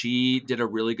 Like she did a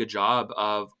really good job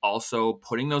of also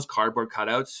putting those cardboard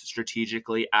cutouts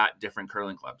strategically at different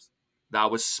curling clubs.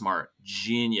 That was smart,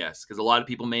 genius, because a lot of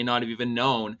people may not have even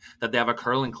known that they have a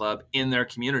curling club in their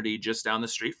community just down the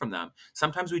street from them.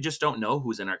 Sometimes we just don't know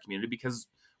who's in our community because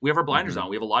we have our blinders on.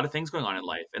 We have a lot of things going on in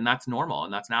life, and that's normal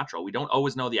and that's natural. We don't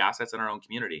always know the assets in our own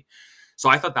community. So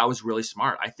I thought that was really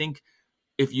smart. I think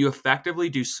if you effectively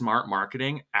do smart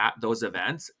marketing at those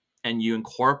events and you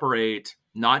incorporate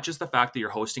not just the fact that you're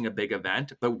hosting a big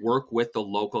event, but work with the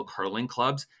local curling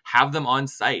clubs, have them on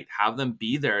site, have them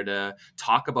be there to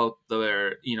talk about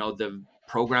the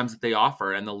programs that they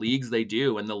offer and the leagues they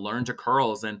do and the Learn to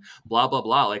Curls and blah, blah,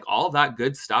 blah, like all of that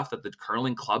good stuff that the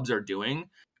curling clubs are doing.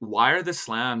 Why are the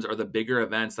slams or the bigger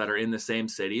events that are in the same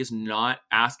cities not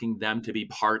asking them to be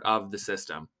part of the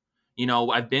system?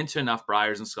 I've been to enough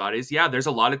Briars and Scotties. Yeah, there's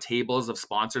a lot of tables of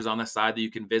sponsors on the side that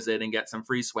you can visit and get some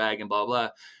free swag and blah, blah.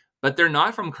 But they're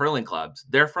not from curling clubs.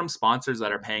 They're from sponsors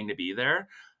that are paying to be there.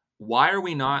 Why are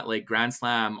we not like Grand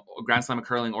Slam of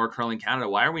Curling or Curling Canada?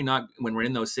 Why are we not, when we're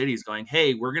in those cities, going,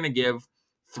 hey, we're going to give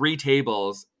 3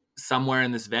 tables somewhere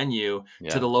in this venue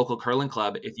to the local curling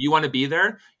club. If you want to be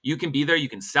there, you can be there. You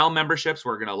can sell memberships.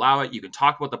 We're going to allow it. You can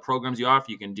talk about the programs you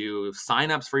offer. You can do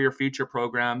signups for your future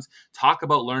programs, talk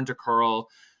about Learn to Curl.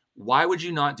 Why would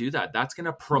you not do that? That's going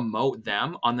to promote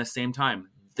them on the same time.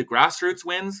 The grassroots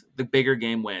wins, the bigger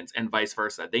game wins, and vice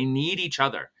versa. They need each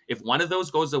other. If one of those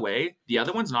goes away, the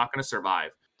other one's not going to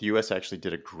survive. The U.S. actually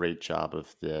did a great job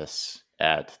of this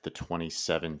at the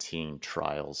 2017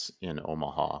 trials in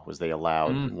Omaha. Was they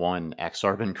allowed one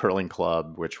Axarben Curling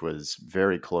Club, which was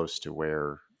very close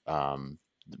to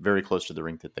very close to the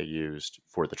rink that they used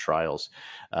for the trials.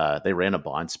 They ran a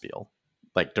bonspiel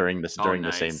like during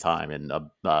the same time, and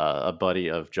a buddy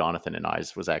of Jonathan and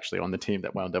I's was actually on the team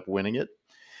that wound up winning it.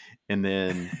 And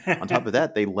then on top of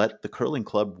that, they let the curling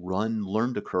club run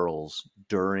Learn to Curls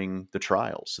during the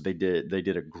trials. So they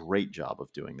did a great job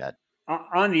of doing that.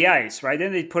 On the ice, right?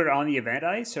 Then they put it on the event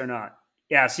ice or not?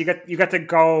 Yeah, so you got to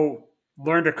go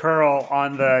Learn to Curl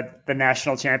on the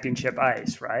national championship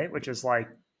ice, right? Which is like,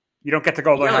 you don't get to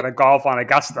go learn how to golf on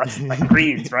Augusta, like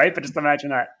greens, right? But just imagine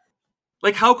that.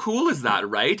 Like, how cool is that,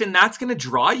 right? And that's going to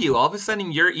draw you. All of a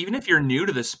sudden, even if you're new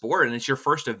to the sport and it's your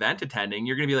first event attending,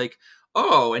 you're going to be like,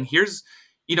 oh, and here's,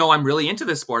 I'm really into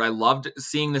this sport. I loved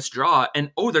seeing this draw,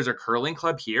 and there's a curling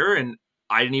club here, and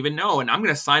I didn't even know, and I'm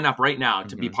going to sign up right now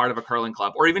to be part of a curling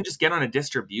club, or even just get on a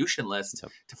distribution list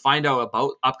to find out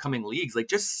about upcoming leagues, like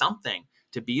just something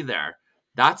to be there.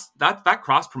 That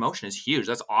cross promotion is huge.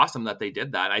 That's awesome that they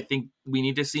did that. I think we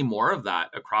need to see more of that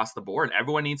across the board.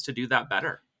 Everyone needs to do that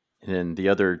better. And then the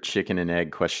other chicken and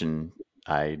egg question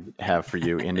I have for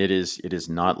you, and it is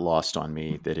not lost on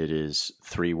me that it is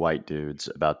three white dudes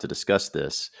about to discuss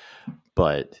this,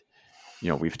 but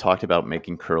we've talked about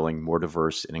making curling more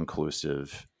diverse and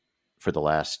inclusive for the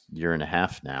last year and a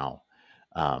half now,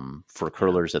 for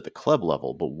curlers at the club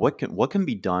level. But what can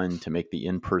be done to make the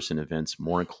in-person events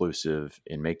more inclusive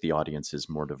and make the audiences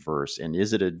more diverse? And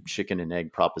is it a chicken and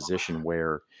egg proposition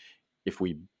where if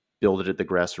we build it at the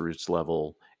grassroots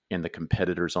level and the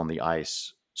competitors on the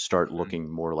ice start looking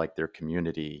more like their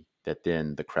community, that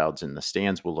then the crowds in the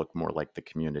stands will look more like the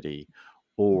community?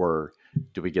 Or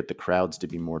do we get the crowds to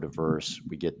be more diverse?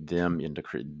 We get them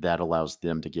that allows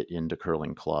them to get into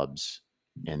curling clubs,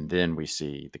 and then we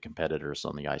see the competitors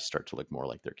on the ice start to look more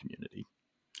like their community.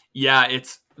 Yeah,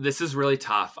 this is really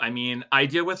tough. I mean, I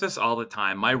deal with this all the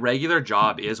time. My regular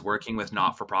job is working with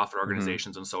not-for-profit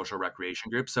organizations and social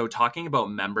recreation groups. So talking about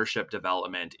membership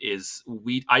development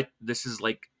this is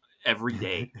like every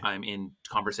day I'm in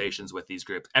conversations with these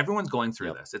groups. Everyone's going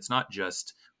through this. It's not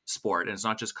just sport and it's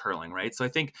not just curling, right? So I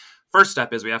think first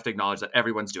step is we have to acknowledge that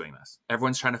everyone's doing this.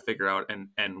 Everyone's trying to figure out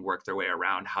and work their way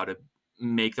around how to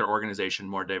make their organization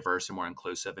more diverse and more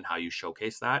inclusive, and how you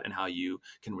showcase that and how you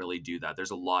can really do that.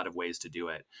 There's a lot of ways to do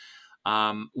it.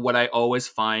 What I always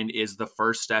find is the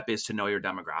first step is to know your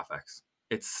demographics.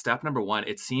 It's step number one.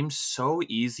 It seems so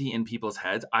easy in people's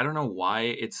heads. I don't know why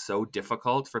it's so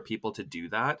difficult for people to do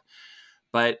that,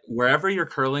 but wherever your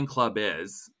curling club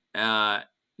is,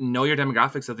 know your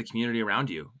demographics of the community around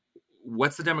you.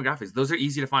 What's the demographics? Those are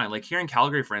easy to find. Like here in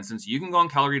Calgary, for instance, you can go on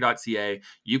calgary.ca.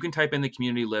 You can type in the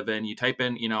community live in. You type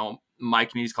in, my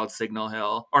community is called Signal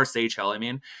Hill or Sage Hill.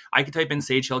 I could type in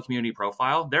Sage Hill community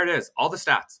profile. There it is. All the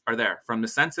stats are there, from the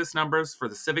census numbers for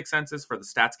the civic census, for the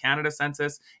Stats Canada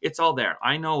census. It's all there.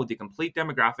 I know the complete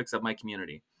demographics of my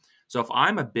community. So if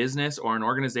I'm a business or an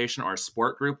organization or a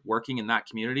sport group working in that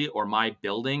community, or my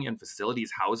building and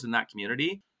facilities housed in that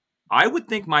community, I would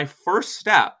think my first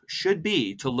step should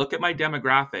be to look at my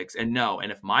demographics and know.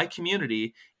 And if my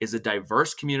community is a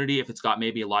diverse community, if it's got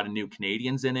maybe a lot of new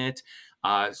Canadians in it,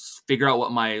 figure out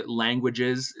what my language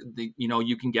is.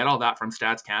 You can get all that from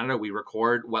Stats Canada. We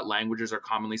record what languages are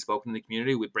commonly spoken in the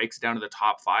community. It breaks it down to the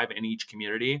top 5 in each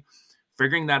community.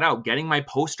 Figuring that out, getting my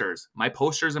posters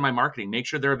and my marketing, make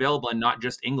sure they're available and not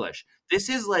just English. This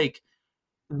is like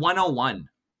 101.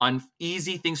 On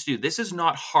easy things to do. This is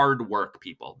not hard work,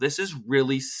 people. This is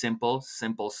really simple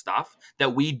stuff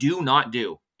that we do not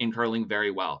do in curling very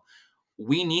well.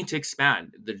 We need to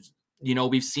expand.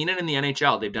 We've seen it in the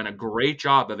NHL. They've done a great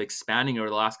job of expanding over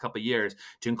the last couple of years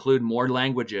to include more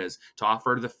languages, to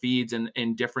offer the feeds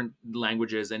in different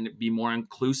languages and be more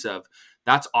inclusive.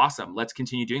 That's awesome. Let's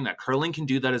continue doing that. Curling can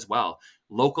do that as well.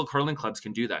 Local curling clubs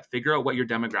can do that. Figure out what your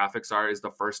demographics are is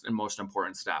the first and most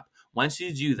important step. Once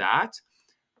you do that,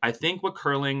 I think with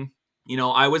curling,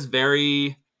 I was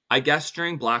I guess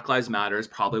during Black Lives Matter is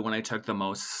probably when I took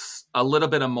a little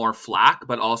bit of more flack,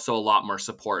 but also a lot more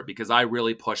support, because I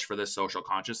really pushed for this social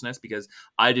consciousness, because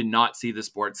I did not see the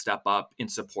sport step up in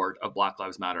support of Black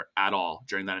Lives Matter at all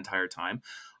during that entire time.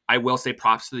 I will say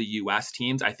props to the US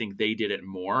teams. I think they did it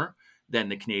more than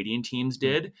the Canadian teams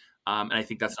did. And I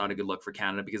think that's not a good look for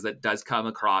Canada, because that does come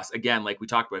across, again, like we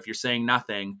talked about, if you're saying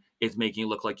nothing, it's making it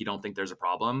look like you don't think there's a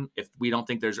problem. If we don't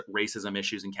think there's racism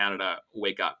issues in Canada,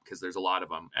 wake up, because there's a lot of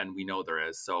them, and we know there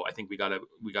is. So I think we gotta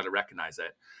recognize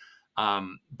it.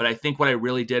 But I think what I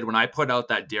really did when I put out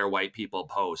that Dear White People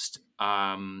post,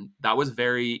 that was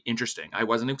very interesting. I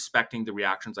wasn't expecting the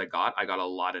reactions I got. I got a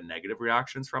lot of negative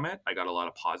reactions from it. I got a lot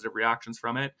of positive reactions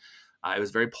from it. It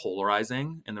was very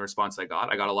polarizing in the response I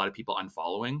got. I got a lot of people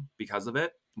unfollowing because of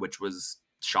it, which was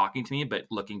shocking to me. But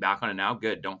looking back on it now,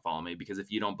 good, don't follow me, because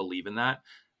if you don't believe in that,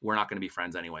 we're not going to be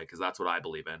friends anyway, because that's what I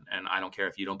believe in. And I don't care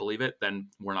if you don't believe it, then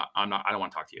I don't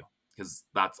want to talk to you, because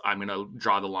I'm going to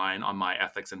draw the line on my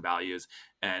ethics and values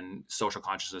and social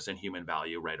consciousness and human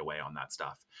value right away on that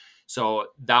stuff. So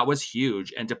that was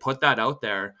huge. And to put that out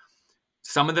there,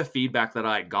 some of the feedback that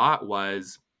I got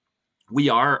was, we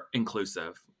are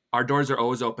inclusive. Our doors are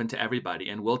always open to everybody,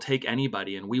 and we'll take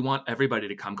anybody, and we want everybody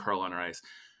to come curl on our ice.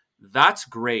 That's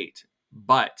great.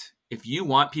 But if you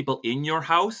want people in your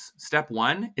house, step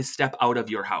one is step out of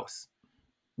your house.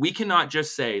 We cannot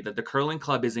just say that the curling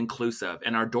club is inclusive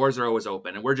and our doors are always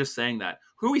open. And we're just saying that.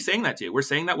 Who are we saying that to? We're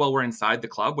saying that while we're inside the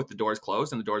club with the doors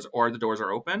closed and the doors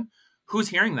are open. Who's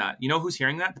hearing that? You know who's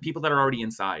hearing that? The people that are already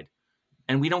inside.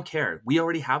 And we don't care. We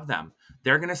already have them.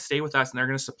 They're going to stay with us and they're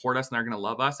going to support us and they're going to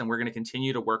love us and we're going to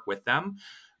continue to work with them.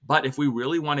 But if we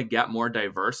really want to get more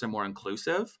diverse and more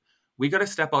inclusive, we got to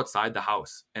step outside the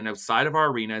house and outside of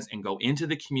our arenas and go into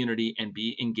the community and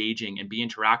be engaging and be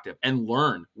interactive and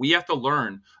learn. We have to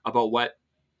learn about what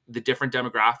the different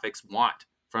demographics want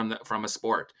from a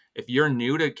sport. If you're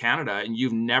new to Canada and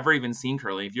you've never even seen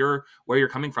curling, if where you're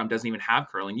coming from doesn't even have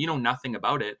curling, you know nothing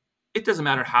about it. It doesn't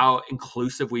matter how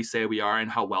inclusive we say we are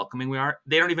and how welcoming we are.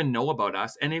 They don't even know about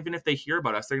us. And even if they hear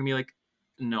about us, they're going to be like,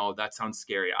 no, that sounds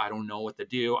scary. I don't know what to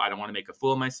do. I don't want to make a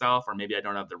fool of myself, or maybe I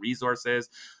don't have the resources.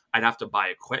 I'd have to buy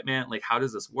equipment. Like, how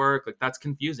does this work? Like, that's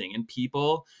confusing. And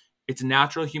people, it's a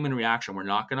natural human reaction. We're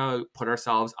not going to put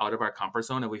ourselves out of our comfort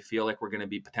zone if we feel like we're going to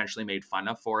be potentially made fun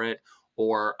of for it.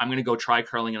 Or I'm going to go try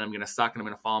curling and I'm going to suck and I'm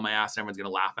going to fall on my ass and everyone's going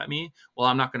to laugh at me. Well,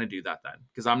 I'm not going to do that then,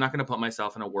 because I'm not going to put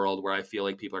myself in a world where I feel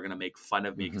like people are going to make fun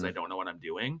of me because I don't know what I'm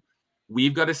doing.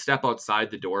 We've got to step outside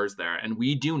the doors there. And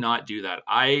we do not do that.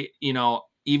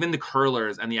 Even the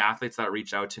curlers and the athletes that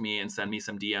reached out to me and sent me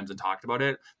some DMs and talked about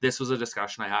it, this was a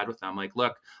discussion I had with them. Like,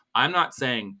 look, I'm not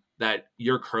saying that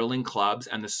your curling clubs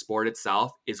and the sport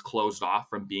itself is closed off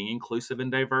from being inclusive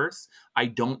and diverse. I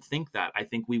don't think that. I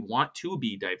think we want to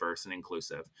be diverse and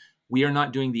inclusive. We are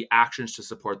not doing the actions to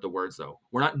support the words, though.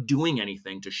 We're not doing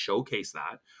anything to showcase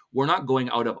that. We're not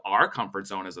going out of our comfort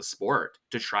zone as a sport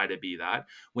to try to be that.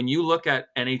 When you look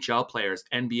at NHL players,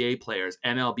 NBA players,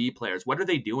 MLB players, what are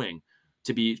they doing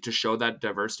to show that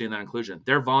diversity and that inclusion?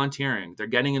 They're volunteering. They're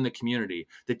getting in the community.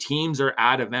 The teams are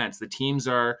at events. The teams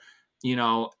are,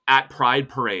 at pride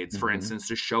parades, for instance,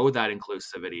 to show that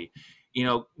inclusivity.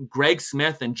 Greg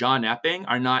Smith and John Epping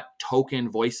are not token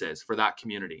voices for that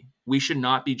community. We should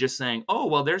not be just saying, oh,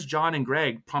 well, there's John and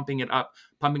Greg pumping up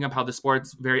how the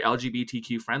sport's very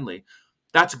LGBTQ friendly.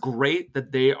 That's great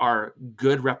that they are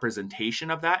good representation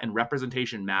of that, and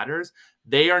representation matters.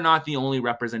 They are not the only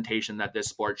representation that this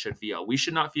sport should feel. We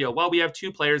should not feel, well, we have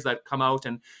two players that come out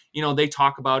and, they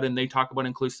talk about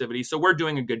inclusivity, so we're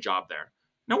doing a good job there.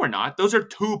 No, we're not. Those are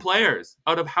two players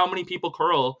out of how many people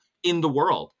curl in the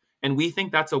world. And we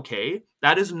think that's okay.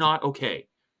 That is not okay.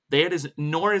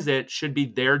 Nor is it should be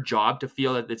their job to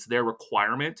feel that it's their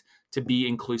requirement to be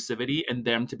inclusivity and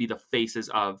them to be the faces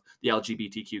of the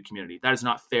LGBTQ community. That is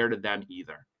not fair to them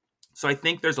either. So I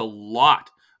think there's a lot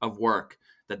of work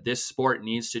that this sport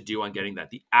needs to do on getting that.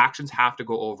 The actions have to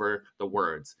go over the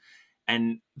words.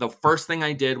 And the first thing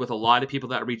I did with a lot of people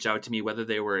that reached out to me, whether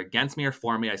they were against me or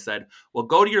for me, I said, well,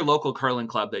 go to your local curling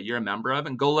club that you're a member of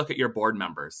and go look at your board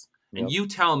members. Yep. And you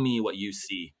tell me what you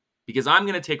see. Because I'm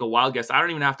going to take a wild guess. I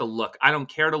don't even have to look. I don't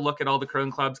care to look at all the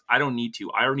curling clubs. I don't need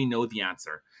to. I already know the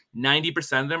answer.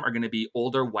 90% of them are going to be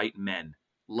older white men.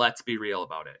 Let's be real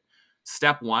about it.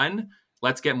 Step one,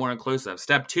 let's get more inclusive.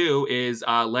 Step two is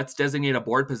let's designate a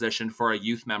board position for a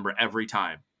youth member every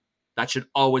time. That should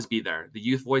always be there. The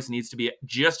youth voice needs to be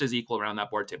just as equal around that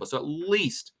board table. So at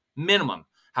least, minimum,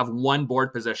 have one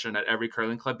board position at every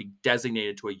curling club be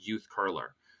designated to a youth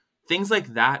curler. Things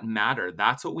like that matter.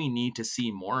 That's what we need to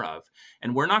see more of.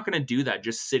 And we're not going to do that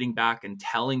just sitting back and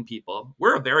telling people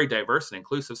we're a very diverse and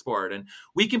inclusive sport. And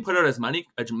we can put out as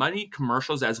many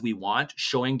commercials as we want,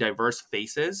 showing diverse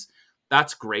faces.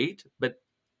 That's great. But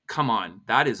come on,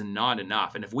 that is not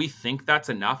enough. And if we think that's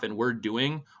enough and we're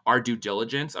doing our due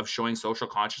diligence of showing social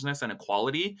consciousness and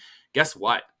equality, guess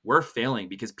what? We're failing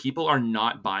because people are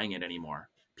not buying it anymore.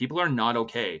 People are not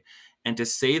okay. And to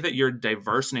say that you're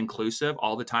diverse and inclusive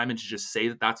all the time and to just say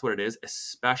that that's what it is,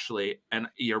 especially, and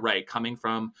you're right, coming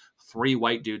from three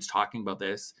white dudes talking about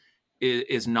this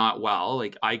is not well.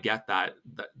 Like, I get that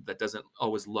doesn't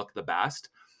always look the best.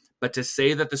 But to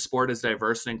say that the sport is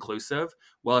diverse and inclusive,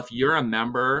 well, if you're a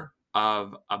member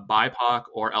of a BIPOC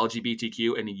or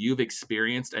LGBTQ and you've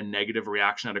experienced a negative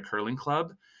reaction at a curling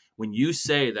club, when you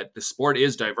say that the sport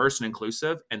is diverse and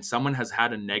inclusive and someone has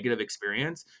had a negative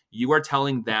experience, you are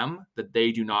telling them that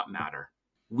they do not matter.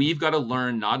 We've got to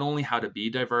learn not only how to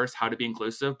be diverse, how to be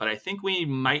inclusive, but I think we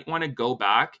might want to go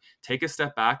back, take a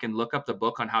step back and look up the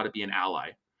book on how to be an ally.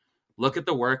 Look at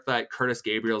the work that Curtis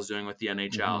Gabriel is doing with the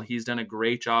NHL. Mm-hmm. He's done a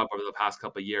great job over the past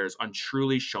couple of years on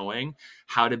truly showing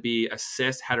how to be a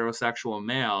cis heterosexual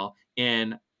male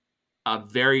in a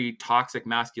very toxic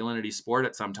masculinity sport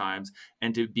at sometimes,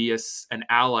 and to be an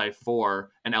ally for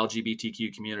an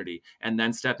LGBTQ community, and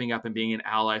then stepping up and being an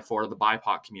ally for the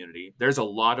BIPOC community. There's a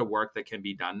lot of work that can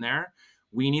be done there.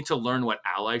 We need to learn what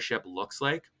allyship looks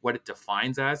like, what it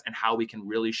defines as, and how we can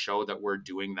really show that we're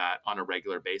doing that on a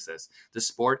regular basis. The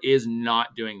sport is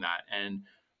not doing that. And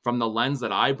from the lens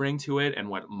that I bring to it and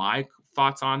what my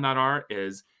thoughts on that are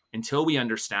is, until we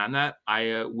understand that,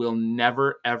 I will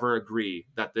never, ever agree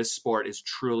that this sport is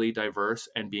truly diverse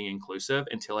and being inclusive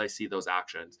until I see those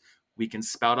actions. We can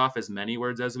spout off as many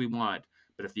words as we want,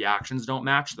 but if the actions don't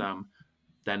match them,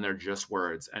 then they're just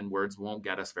words, and words won't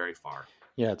get us very far.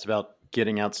 Yeah, it's about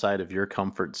getting outside of your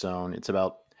comfort zone. It's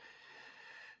about,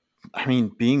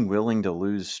 being willing to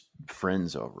lose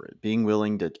friends over it, being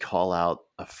willing to call out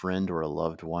a friend or a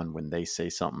loved one when they say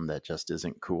something that just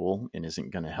isn't cool and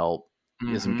isn't going to help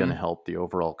the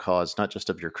overall cause, not just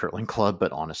of your curling club,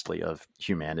 but honestly of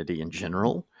humanity in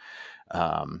general.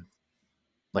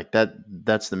 Like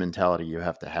that's the mentality you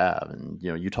have to have. And,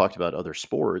 you talked about other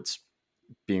sports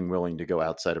being willing to go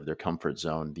outside of their comfort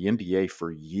zone. The NBA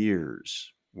for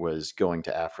years was going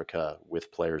to Africa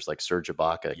with players like Serge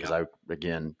Ibaka. Because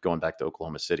going back to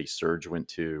Oklahoma City, Serge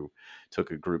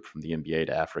took a group from the NBA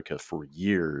to Africa for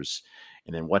years.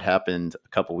 And then what happened a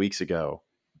couple weeks ago?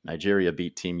 Nigeria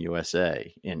beat Team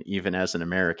USA. And even as an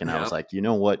American, I was like, you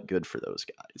know what? Good for those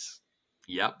guys.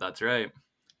 Yep, that's right.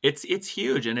 It's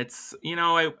huge. And it's,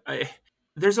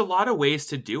 there's a lot of ways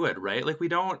to do it, right? Like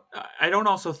I don't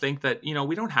also think that,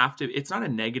 we don't have to, it's not a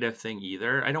negative thing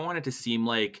either. I don't want it to seem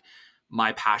like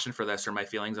my passion for this or my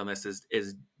feelings on this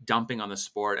is dumping on the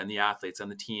sport and the athletes and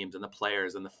the teams and the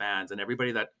players and the fans and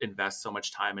everybody that invests so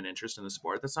much time and interest in the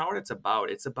sport. That's not what it's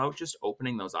about. It's about just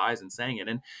opening those eyes and saying it.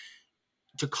 And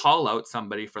to call out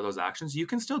somebody for those actions, you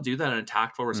can still do that in a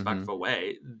tactful, respectful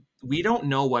way. We don't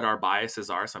know what our biases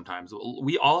are sometimes.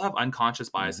 We all have unconscious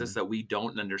biases that we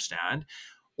don't understand,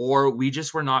 or we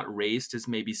just were not raised to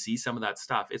maybe see some of that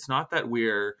stuff. It's not that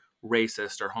we're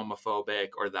racist or homophobic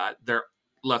or that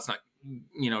let's not,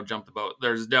 jump the boat.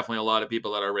 There's definitely a lot of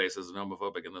people that are racist and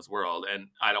homophobic in this world, and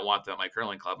I don't want them at my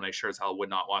curling club, and I sure as hell would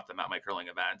not want them at my curling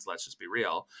events. Let's just be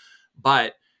real.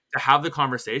 But to have the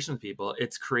conversation with people,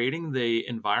 it's creating the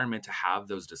environment to have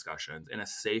those discussions in a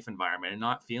safe environment and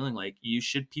not feeling like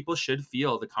people should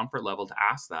feel the comfort level to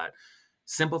ask that.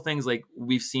 Simple things like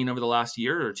we've seen over the last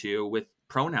year or two with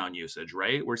pronoun usage,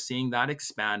 right? We're seeing that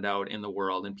expand out in the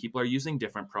world and people are using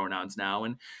different pronouns now,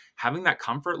 and having that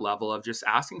comfort level of just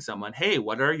asking someone, hey,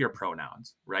 what are your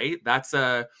pronouns, right? That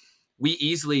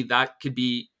could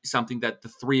be something that the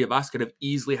three of us could have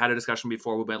easily had a discussion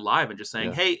before we went live and just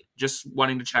saying, hey, just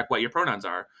wanting to check what your pronouns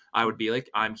are. I would be like,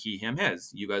 I'm he, him,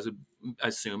 his. You guys would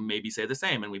assume, maybe say the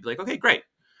same. And we'd be like, okay, great.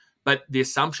 But the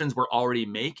assumptions we're already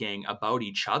making about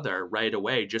each other right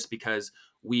away, just because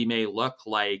we may look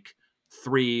like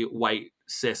three white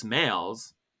cis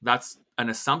males, that's an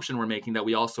assumption we're making that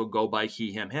we also go by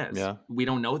he, him, his. Yeah. We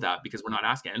don't know that because we're not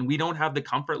asking. And we don't have the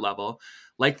comfort level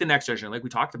like the next generation, like we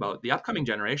talked about, the upcoming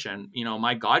generation,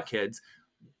 my god kids,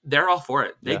 they're all for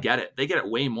it. They get it. They get it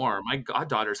way more. My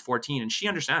goddaughter's 14 and she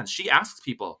understands. She asks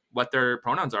people what their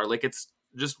pronouns are. Like it's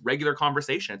just regular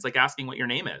conversation. It's like asking what your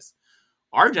name is.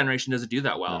 Our generation doesn't do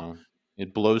that well. No,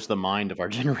 it blows the mind of our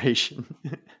generation.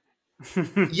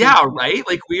 Yeah, right?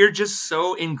 Like we're just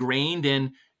so ingrained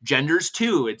in genders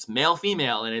too. It's male,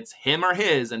 female, and it's him or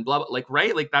his and blah, blah, like,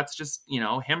 right? Like that's just,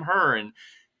 him, her. And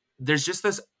there's just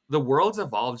the world's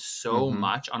evolved so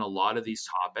much on a lot of these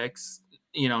topics,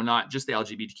 not just the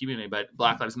LGBT community, but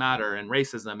Black Lives Matter and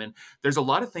racism. And there's a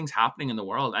lot of things happening in the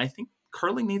world. And I think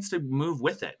curling needs to move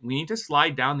with it. We need to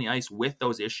slide down the ice with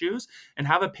those issues and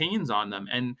have opinions on them.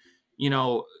 And,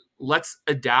 let's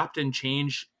adapt and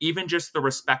change even just the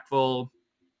respectful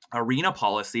arena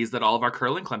policies that all of our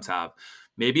curling clubs have.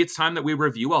 Maybe it's time that we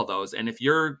review all those. And if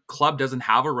your club doesn't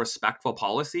have a respectful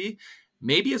policy,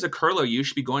 maybe as a curler, you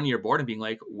should be going to your board and being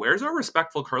like, where's our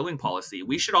respectful curling policy?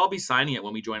 We should all be signing it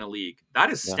when we join a league.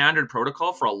 That is standard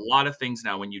protocol for a lot of things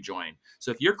now when you join. So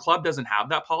if your club doesn't have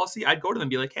that policy, I'd go to them and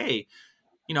be like, hey,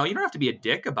 you don't have to be a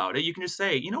dick about it. You can just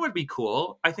say, what'd be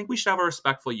cool? I think we should have a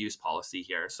respectful use policy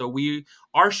here. So we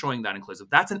are showing that inclusive.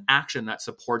 That's an action that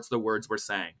supports the words we're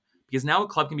saying. Because now a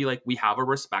club can be like, we have a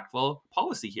respectful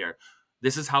policy here.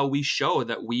 This is how we show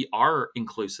that we are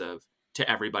inclusive to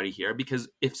everybody here. Because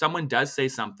if someone does say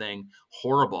something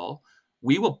horrible,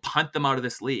 we will punt them out of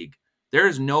this league. There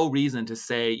is no reason to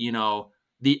say,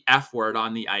 the F word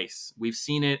on the ice. We've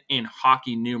seen it in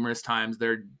hockey numerous times.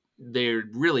 They're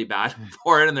really bad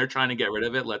for it and they're trying to get rid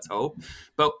of it. Let's hope.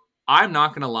 But I'm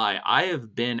not going to lie. I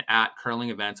have been at curling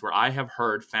events where I have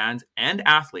heard fans and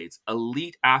athletes,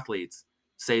 elite athletes,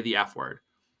 say the F word.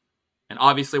 And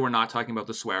obviously we're not talking about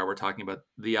the swear. We're talking about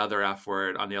the other F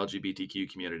word on the LGBTQ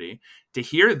community. To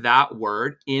hear that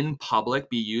word in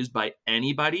public be used by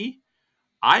anybody,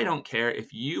 I don't care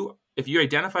if you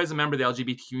identify as a member of the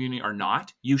LGBT community or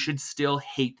not, you should still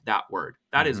hate that word.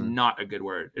 That is not a good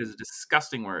word. It is a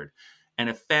disgusting word. And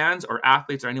if fans or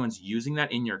athletes or anyone's using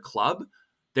that in your club,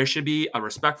 there should be a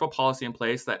respectful policy in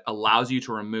place that allows you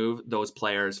to remove those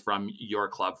players from your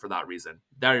club for that reason.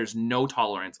 There is no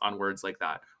tolerance on words like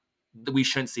that. We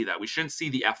shouldn't see that. We shouldn't see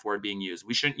the F word being used.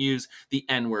 We shouldn't use the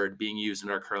N word being used in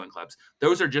our curling clubs.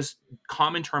 Those are just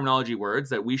common terminology words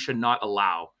that we should not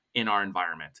allow in our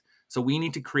environment. So we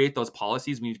need to create those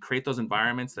policies. We need to create those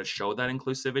environments that show that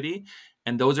inclusivity.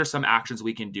 And those are some actions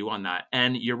we can do on that.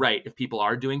 And you're right. If people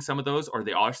are doing some of those or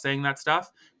they are saying that stuff,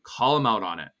 call them out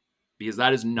on it, because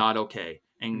that is not okay.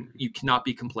 And you cannot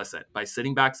be complicit. By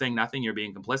sitting back saying nothing, you're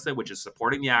being complicit, which is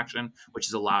supporting the action, which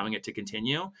is allowing it to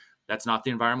continue. That's not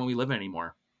the environment we live in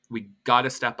anymore. We got to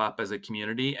step up as a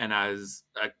community and as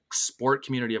a sport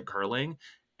community of curling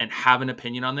and have an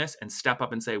opinion on this and step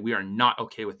up and say, we are not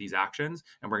okay with these actions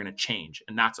and we're going to change.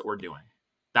 And that's what we're doing.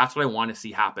 That's what I want to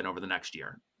see happen over the next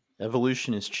year.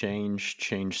 Evolution is change.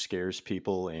 Change scares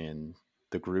people, and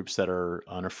the groups that are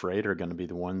unafraid are going to be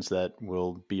the ones that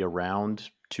will be around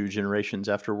 2 generations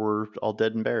after we're all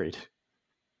dead and buried.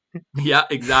 Yeah,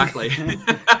 exactly.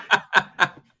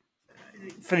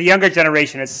 For the younger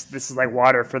generation, this is like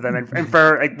water for them, and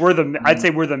for like I'd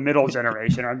say we're the middle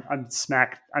generation.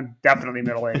 I'm definitely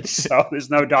middle aged, so there's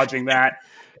no dodging that.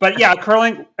 But yeah,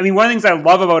 curling. I mean, one of the things I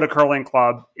love about a curling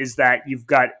club is that you've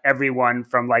got everyone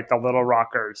from like the little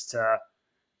rockers to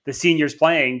the seniors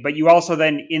playing, but you also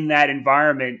then in that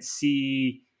environment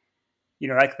see,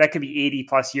 like that could be 80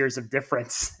 plus years of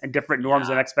difference and different norms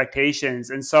and expectations,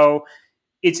 and so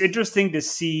it's interesting to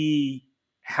see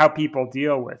how people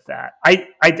deal with that.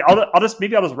 I'll just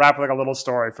wrap with like a little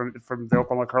story from the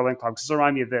Oklahoma Curling Club. Just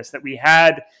remind me of this, that we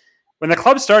had, when the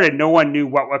club started, no one knew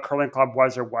what a curling club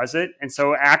was or was it. And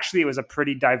so actually it was a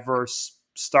pretty diverse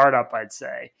startup, I'd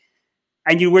say.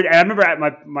 And I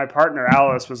remember my partner,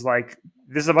 Alice, was like,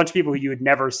 this is a bunch of people who you would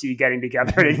never see getting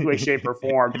together in any way, shape or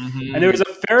form. And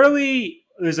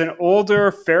there's an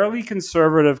older, fairly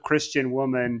conservative Christian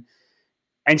woman.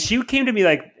 And she came to me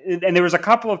and there was a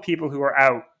couple of people who were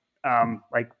out, and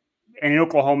in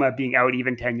Oklahoma, being out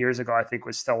even 10 years ago, I think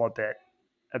was still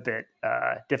a bit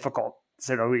difficult, to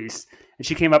say the least. And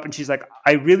she came up and she's like,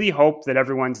 I really hope that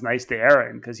everyone's nice to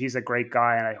Aaron because he's a great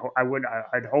guy. And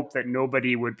I'd hope that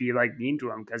nobody would be like mean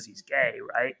to him because he's gay.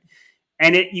 Right.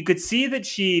 And you could see that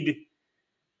she'd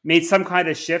made some kind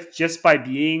of shift just by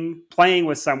playing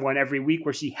with someone every week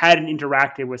where she hadn't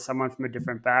interacted with someone from a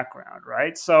different background.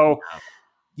 Right. So,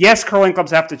 yes, curling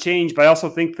clubs have to change, but I also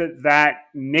think that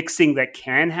mixing that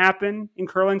can happen in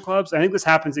curling clubs, I think this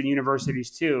happens in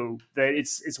universities too, that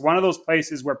it's one of those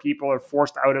places where people are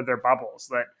forced out of their bubbles,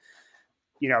 that,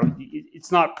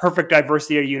 it's not perfect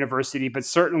diversity at a university, but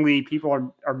certainly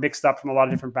people are mixed up from a lot of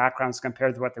different backgrounds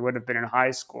compared to what they would have been in high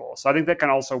school. So I think that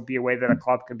can also be a way that a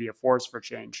club can be a force for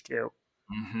change too.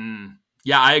 Mm-hmm.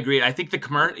 Yeah, I agree. I think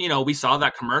we saw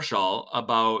that commercial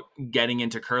about getting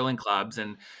into curling clubs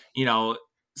and,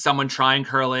 someone trying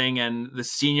curling and the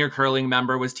senior curling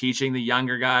member was teaching the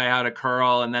younger guy how to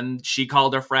curl. And then she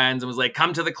called her friends and was like,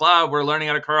 come to the club. We're learning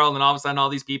how to curl. And then all of a sudden, all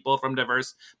these people from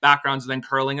diverse backgrounds are then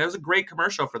curling. It was a great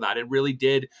commercial for that. It really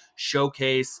did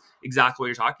showcase exactly what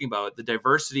you're talking about, the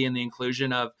diversity and the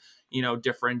inclusion of,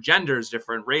 different genders,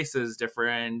 different races,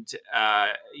 different,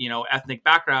 ethnic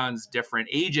backgrounds, different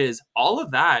ages, all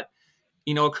of that.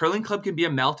 A curling club can be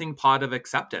a melting pot of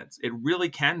acceptance. It really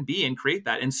can be, and create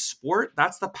that. In sport,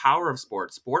 that's the power of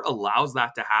sport. Sport allows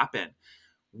that to happen.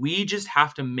 We just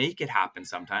have to make it happen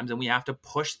sometimes, and we have to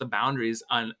push the boundaries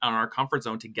on our comfort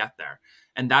zone to get there.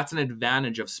 And that's an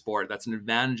advantage of sport. That's an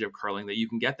advantage of curling, that you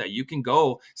can get that. You can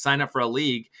go sign up for a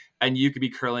league, and you could be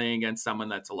curling against someone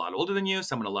that's a lot older than you,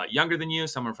 someone a lot younger than you,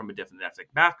 someone from a different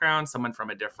ethnic background, someone from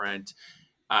a different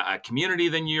a community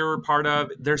than you're part of.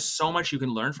 There's so much you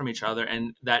can learn from each other.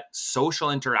 And that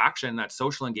social interaction, that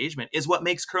social engagement is what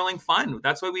makes curling fun.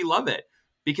 That's why we love it,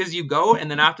 because you go and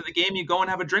then after the game, you go and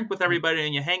have a drink with everybody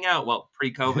and you hang out,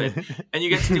 pre-COVID, and you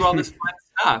get to do all this fun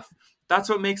stuff. That's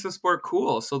what makes the sport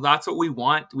cool. So that's what we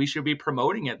want. We should be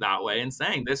promoting it that way and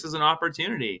saying, this is an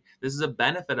opportunity. This is a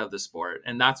benefit of the sport.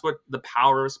 And that's what the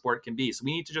power of sport can be. So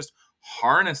we need to just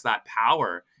harness that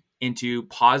power into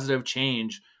positive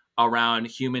change around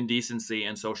human decency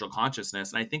and social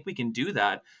consciousness. And I think we can do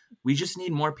that. We just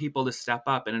need more people to step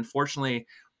up. And unfortunately,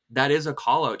 that is a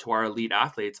call out to our elite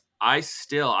athletes. I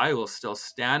will still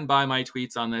stand by my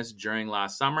tweets on this during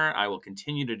last summer. I will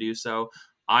continue to do so.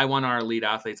 I want our elite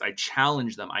athletes. I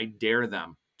challenge them. I dare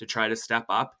them to try to step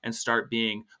up and start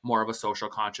being more of a social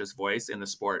conscious voice in the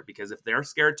sport, because if they're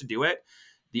scared to do it,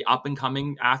 the up and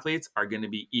coming athletes are going to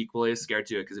be equally as scared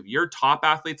to it. Because if your top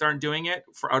athletes aren't doing it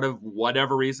for out of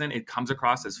whatever reason, it comes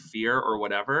across as fear or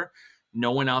whatever,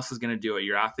 no one else is going to do it.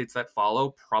 Your athletes that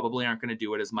follow probably aren't going to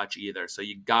do it as much either. So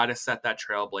you got to set that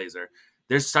trailblazer.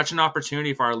 There's such an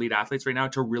opportunity for our elite athletes right now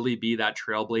to really be that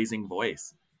trailblazing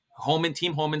voice.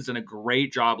 Team Homan's done a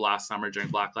great job last summer during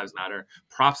Black Lives Matter.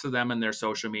 Props to them and their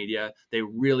social media. They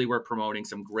really were promoting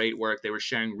some great work. They were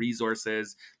sharing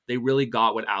resources. They really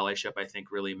got what allyship, I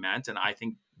think, really meant. And I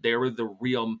think they were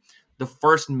the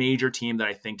first major team that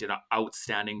I think did an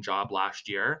outstanding job last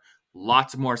year.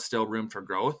 Lots more still room for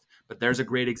growth. But there's a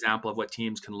great example of what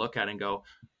teams can look at and go,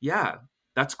 yeah,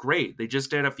 that's great. They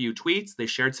just did a few tweets. They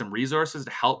shared some resources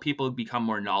to help people become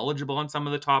more knowledgeable on some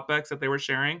of the topics that they were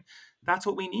sharing. That's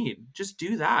what we need. Just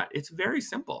do that. It's very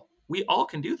simple. We all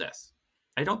can do this.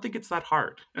 I don't think it's that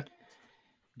hard.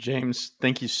 James,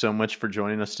 thank you so much for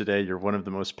joining us today. You're one of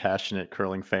the most passionate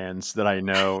curling fans that I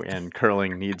know, and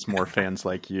curling needs more fans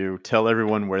like you. Tell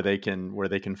everyone where they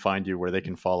can find you, where they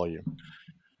can follow you.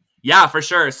 Yeah, for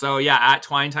sure. So yeah, at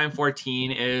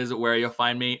TwineTime14 is where you'll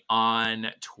find me on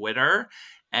Twitter.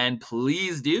 And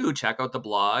please do check out the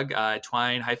blog,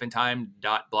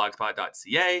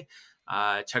 twine-time.blogspot.ca.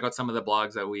 Check out some of the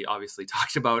blogs that we obviously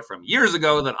talked about from years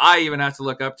ago that I even had to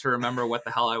look up to remember what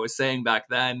the hell I was saying back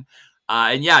then.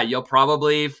 And yeah, you'll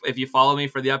probably, if you follow me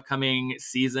for the upcoming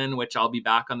season, which I'll be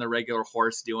back on the regular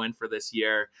horse doing for this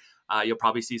year, you'll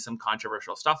probably see some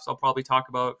controversial stuff. So I'll probably talk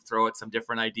about, throw out some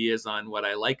different ideas on what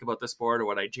I like about the sport or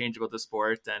what I change about the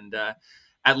sport. And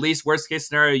at least worst case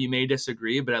scenario, you may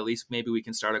disagree, but at least maybe we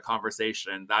can start a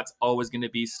conversation. That's always going to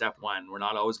be step one. We're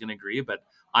not always going to agree, but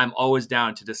I'm always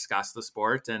down to discuss the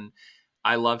sport. And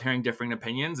I love hearing differing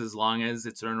opinions as long as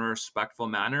it's in a respectful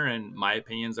manner. And my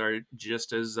opinions are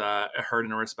just as heard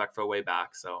in a respectful way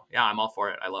back. So yeah, I'm all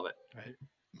for it. I love it. Right.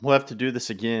 We'll have to do this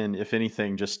again, if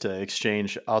anything, just to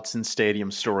exchange Autzen Stadium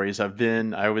stories.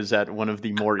 I was at one of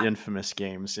the more infamous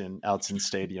games in Autzen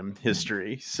Stadium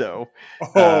history. So,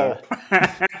 oh,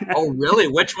 really?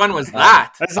 Which one was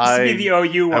that? That's supposed to be the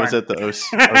OU one. I was at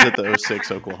the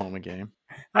 06 Oklahoma game.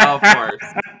 Oh, of course.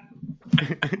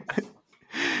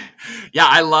 Yeah,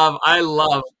 I love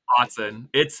Autzen.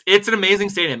 It's an amazing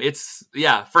stadium. It's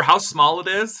for how small it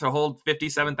is to hold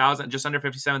 57,000, just under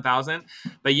 57,000.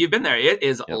 But you've been there. It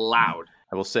is loud.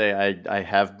 I will say I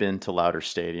have been to louder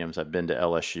stadiums. I've been to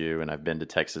LSU and I've been to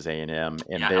Texas A&M,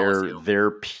 and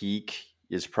their peak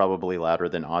is probably louder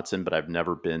than Autzen, but I've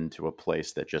never been to a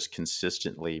place that just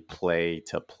consistently play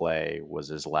to play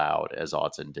was as loud as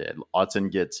Autzen did.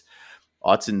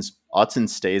 Autzen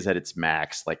stays at its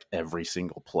max like every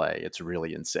single play. It's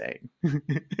really insane.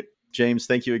 James,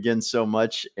 thank you again so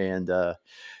much, and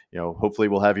hopefully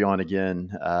we'll have you on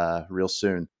again real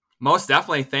soon. Most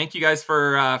definitely. Thank you guys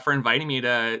for inviting me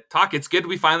to talk. It's good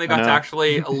we finally got to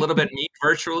actually a little bit meet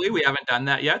virtually. We haven't done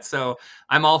that yet, so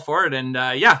I'm all for it. And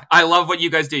I love what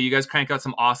you guys do. You guys crank out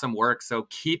some awesome work, so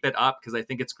keep it up because I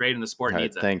think it's great and the sport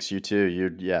needs it. Thanks, you too.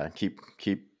 Keep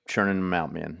churning them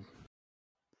out, man.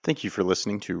 Thank you for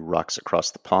listening to Rocks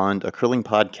Across the Pond, a curling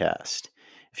podcast.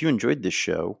 If you enjoyed this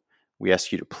show, we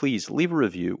ask you to please leave a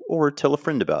review or tell a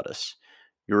friend about us.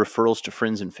 Your referrals to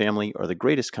friends and family are the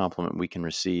greatest compliment we can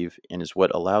receive and is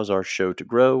what allows our show to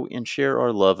grow and share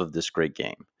our love of this great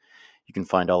game. You can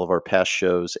find all of our past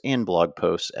shows and blog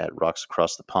posts at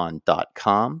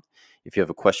rocksacrossthepond.com. If you have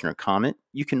a question or comment,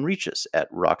 you can reach us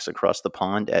at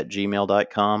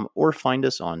rocksacrossthepond@gmail.com or find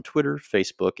us on Twitter,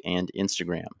 Facebook, and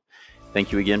Instagram.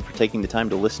 Thank you again for taking the time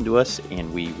to listen to us,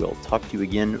 and we will talk to you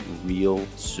again real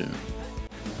soon.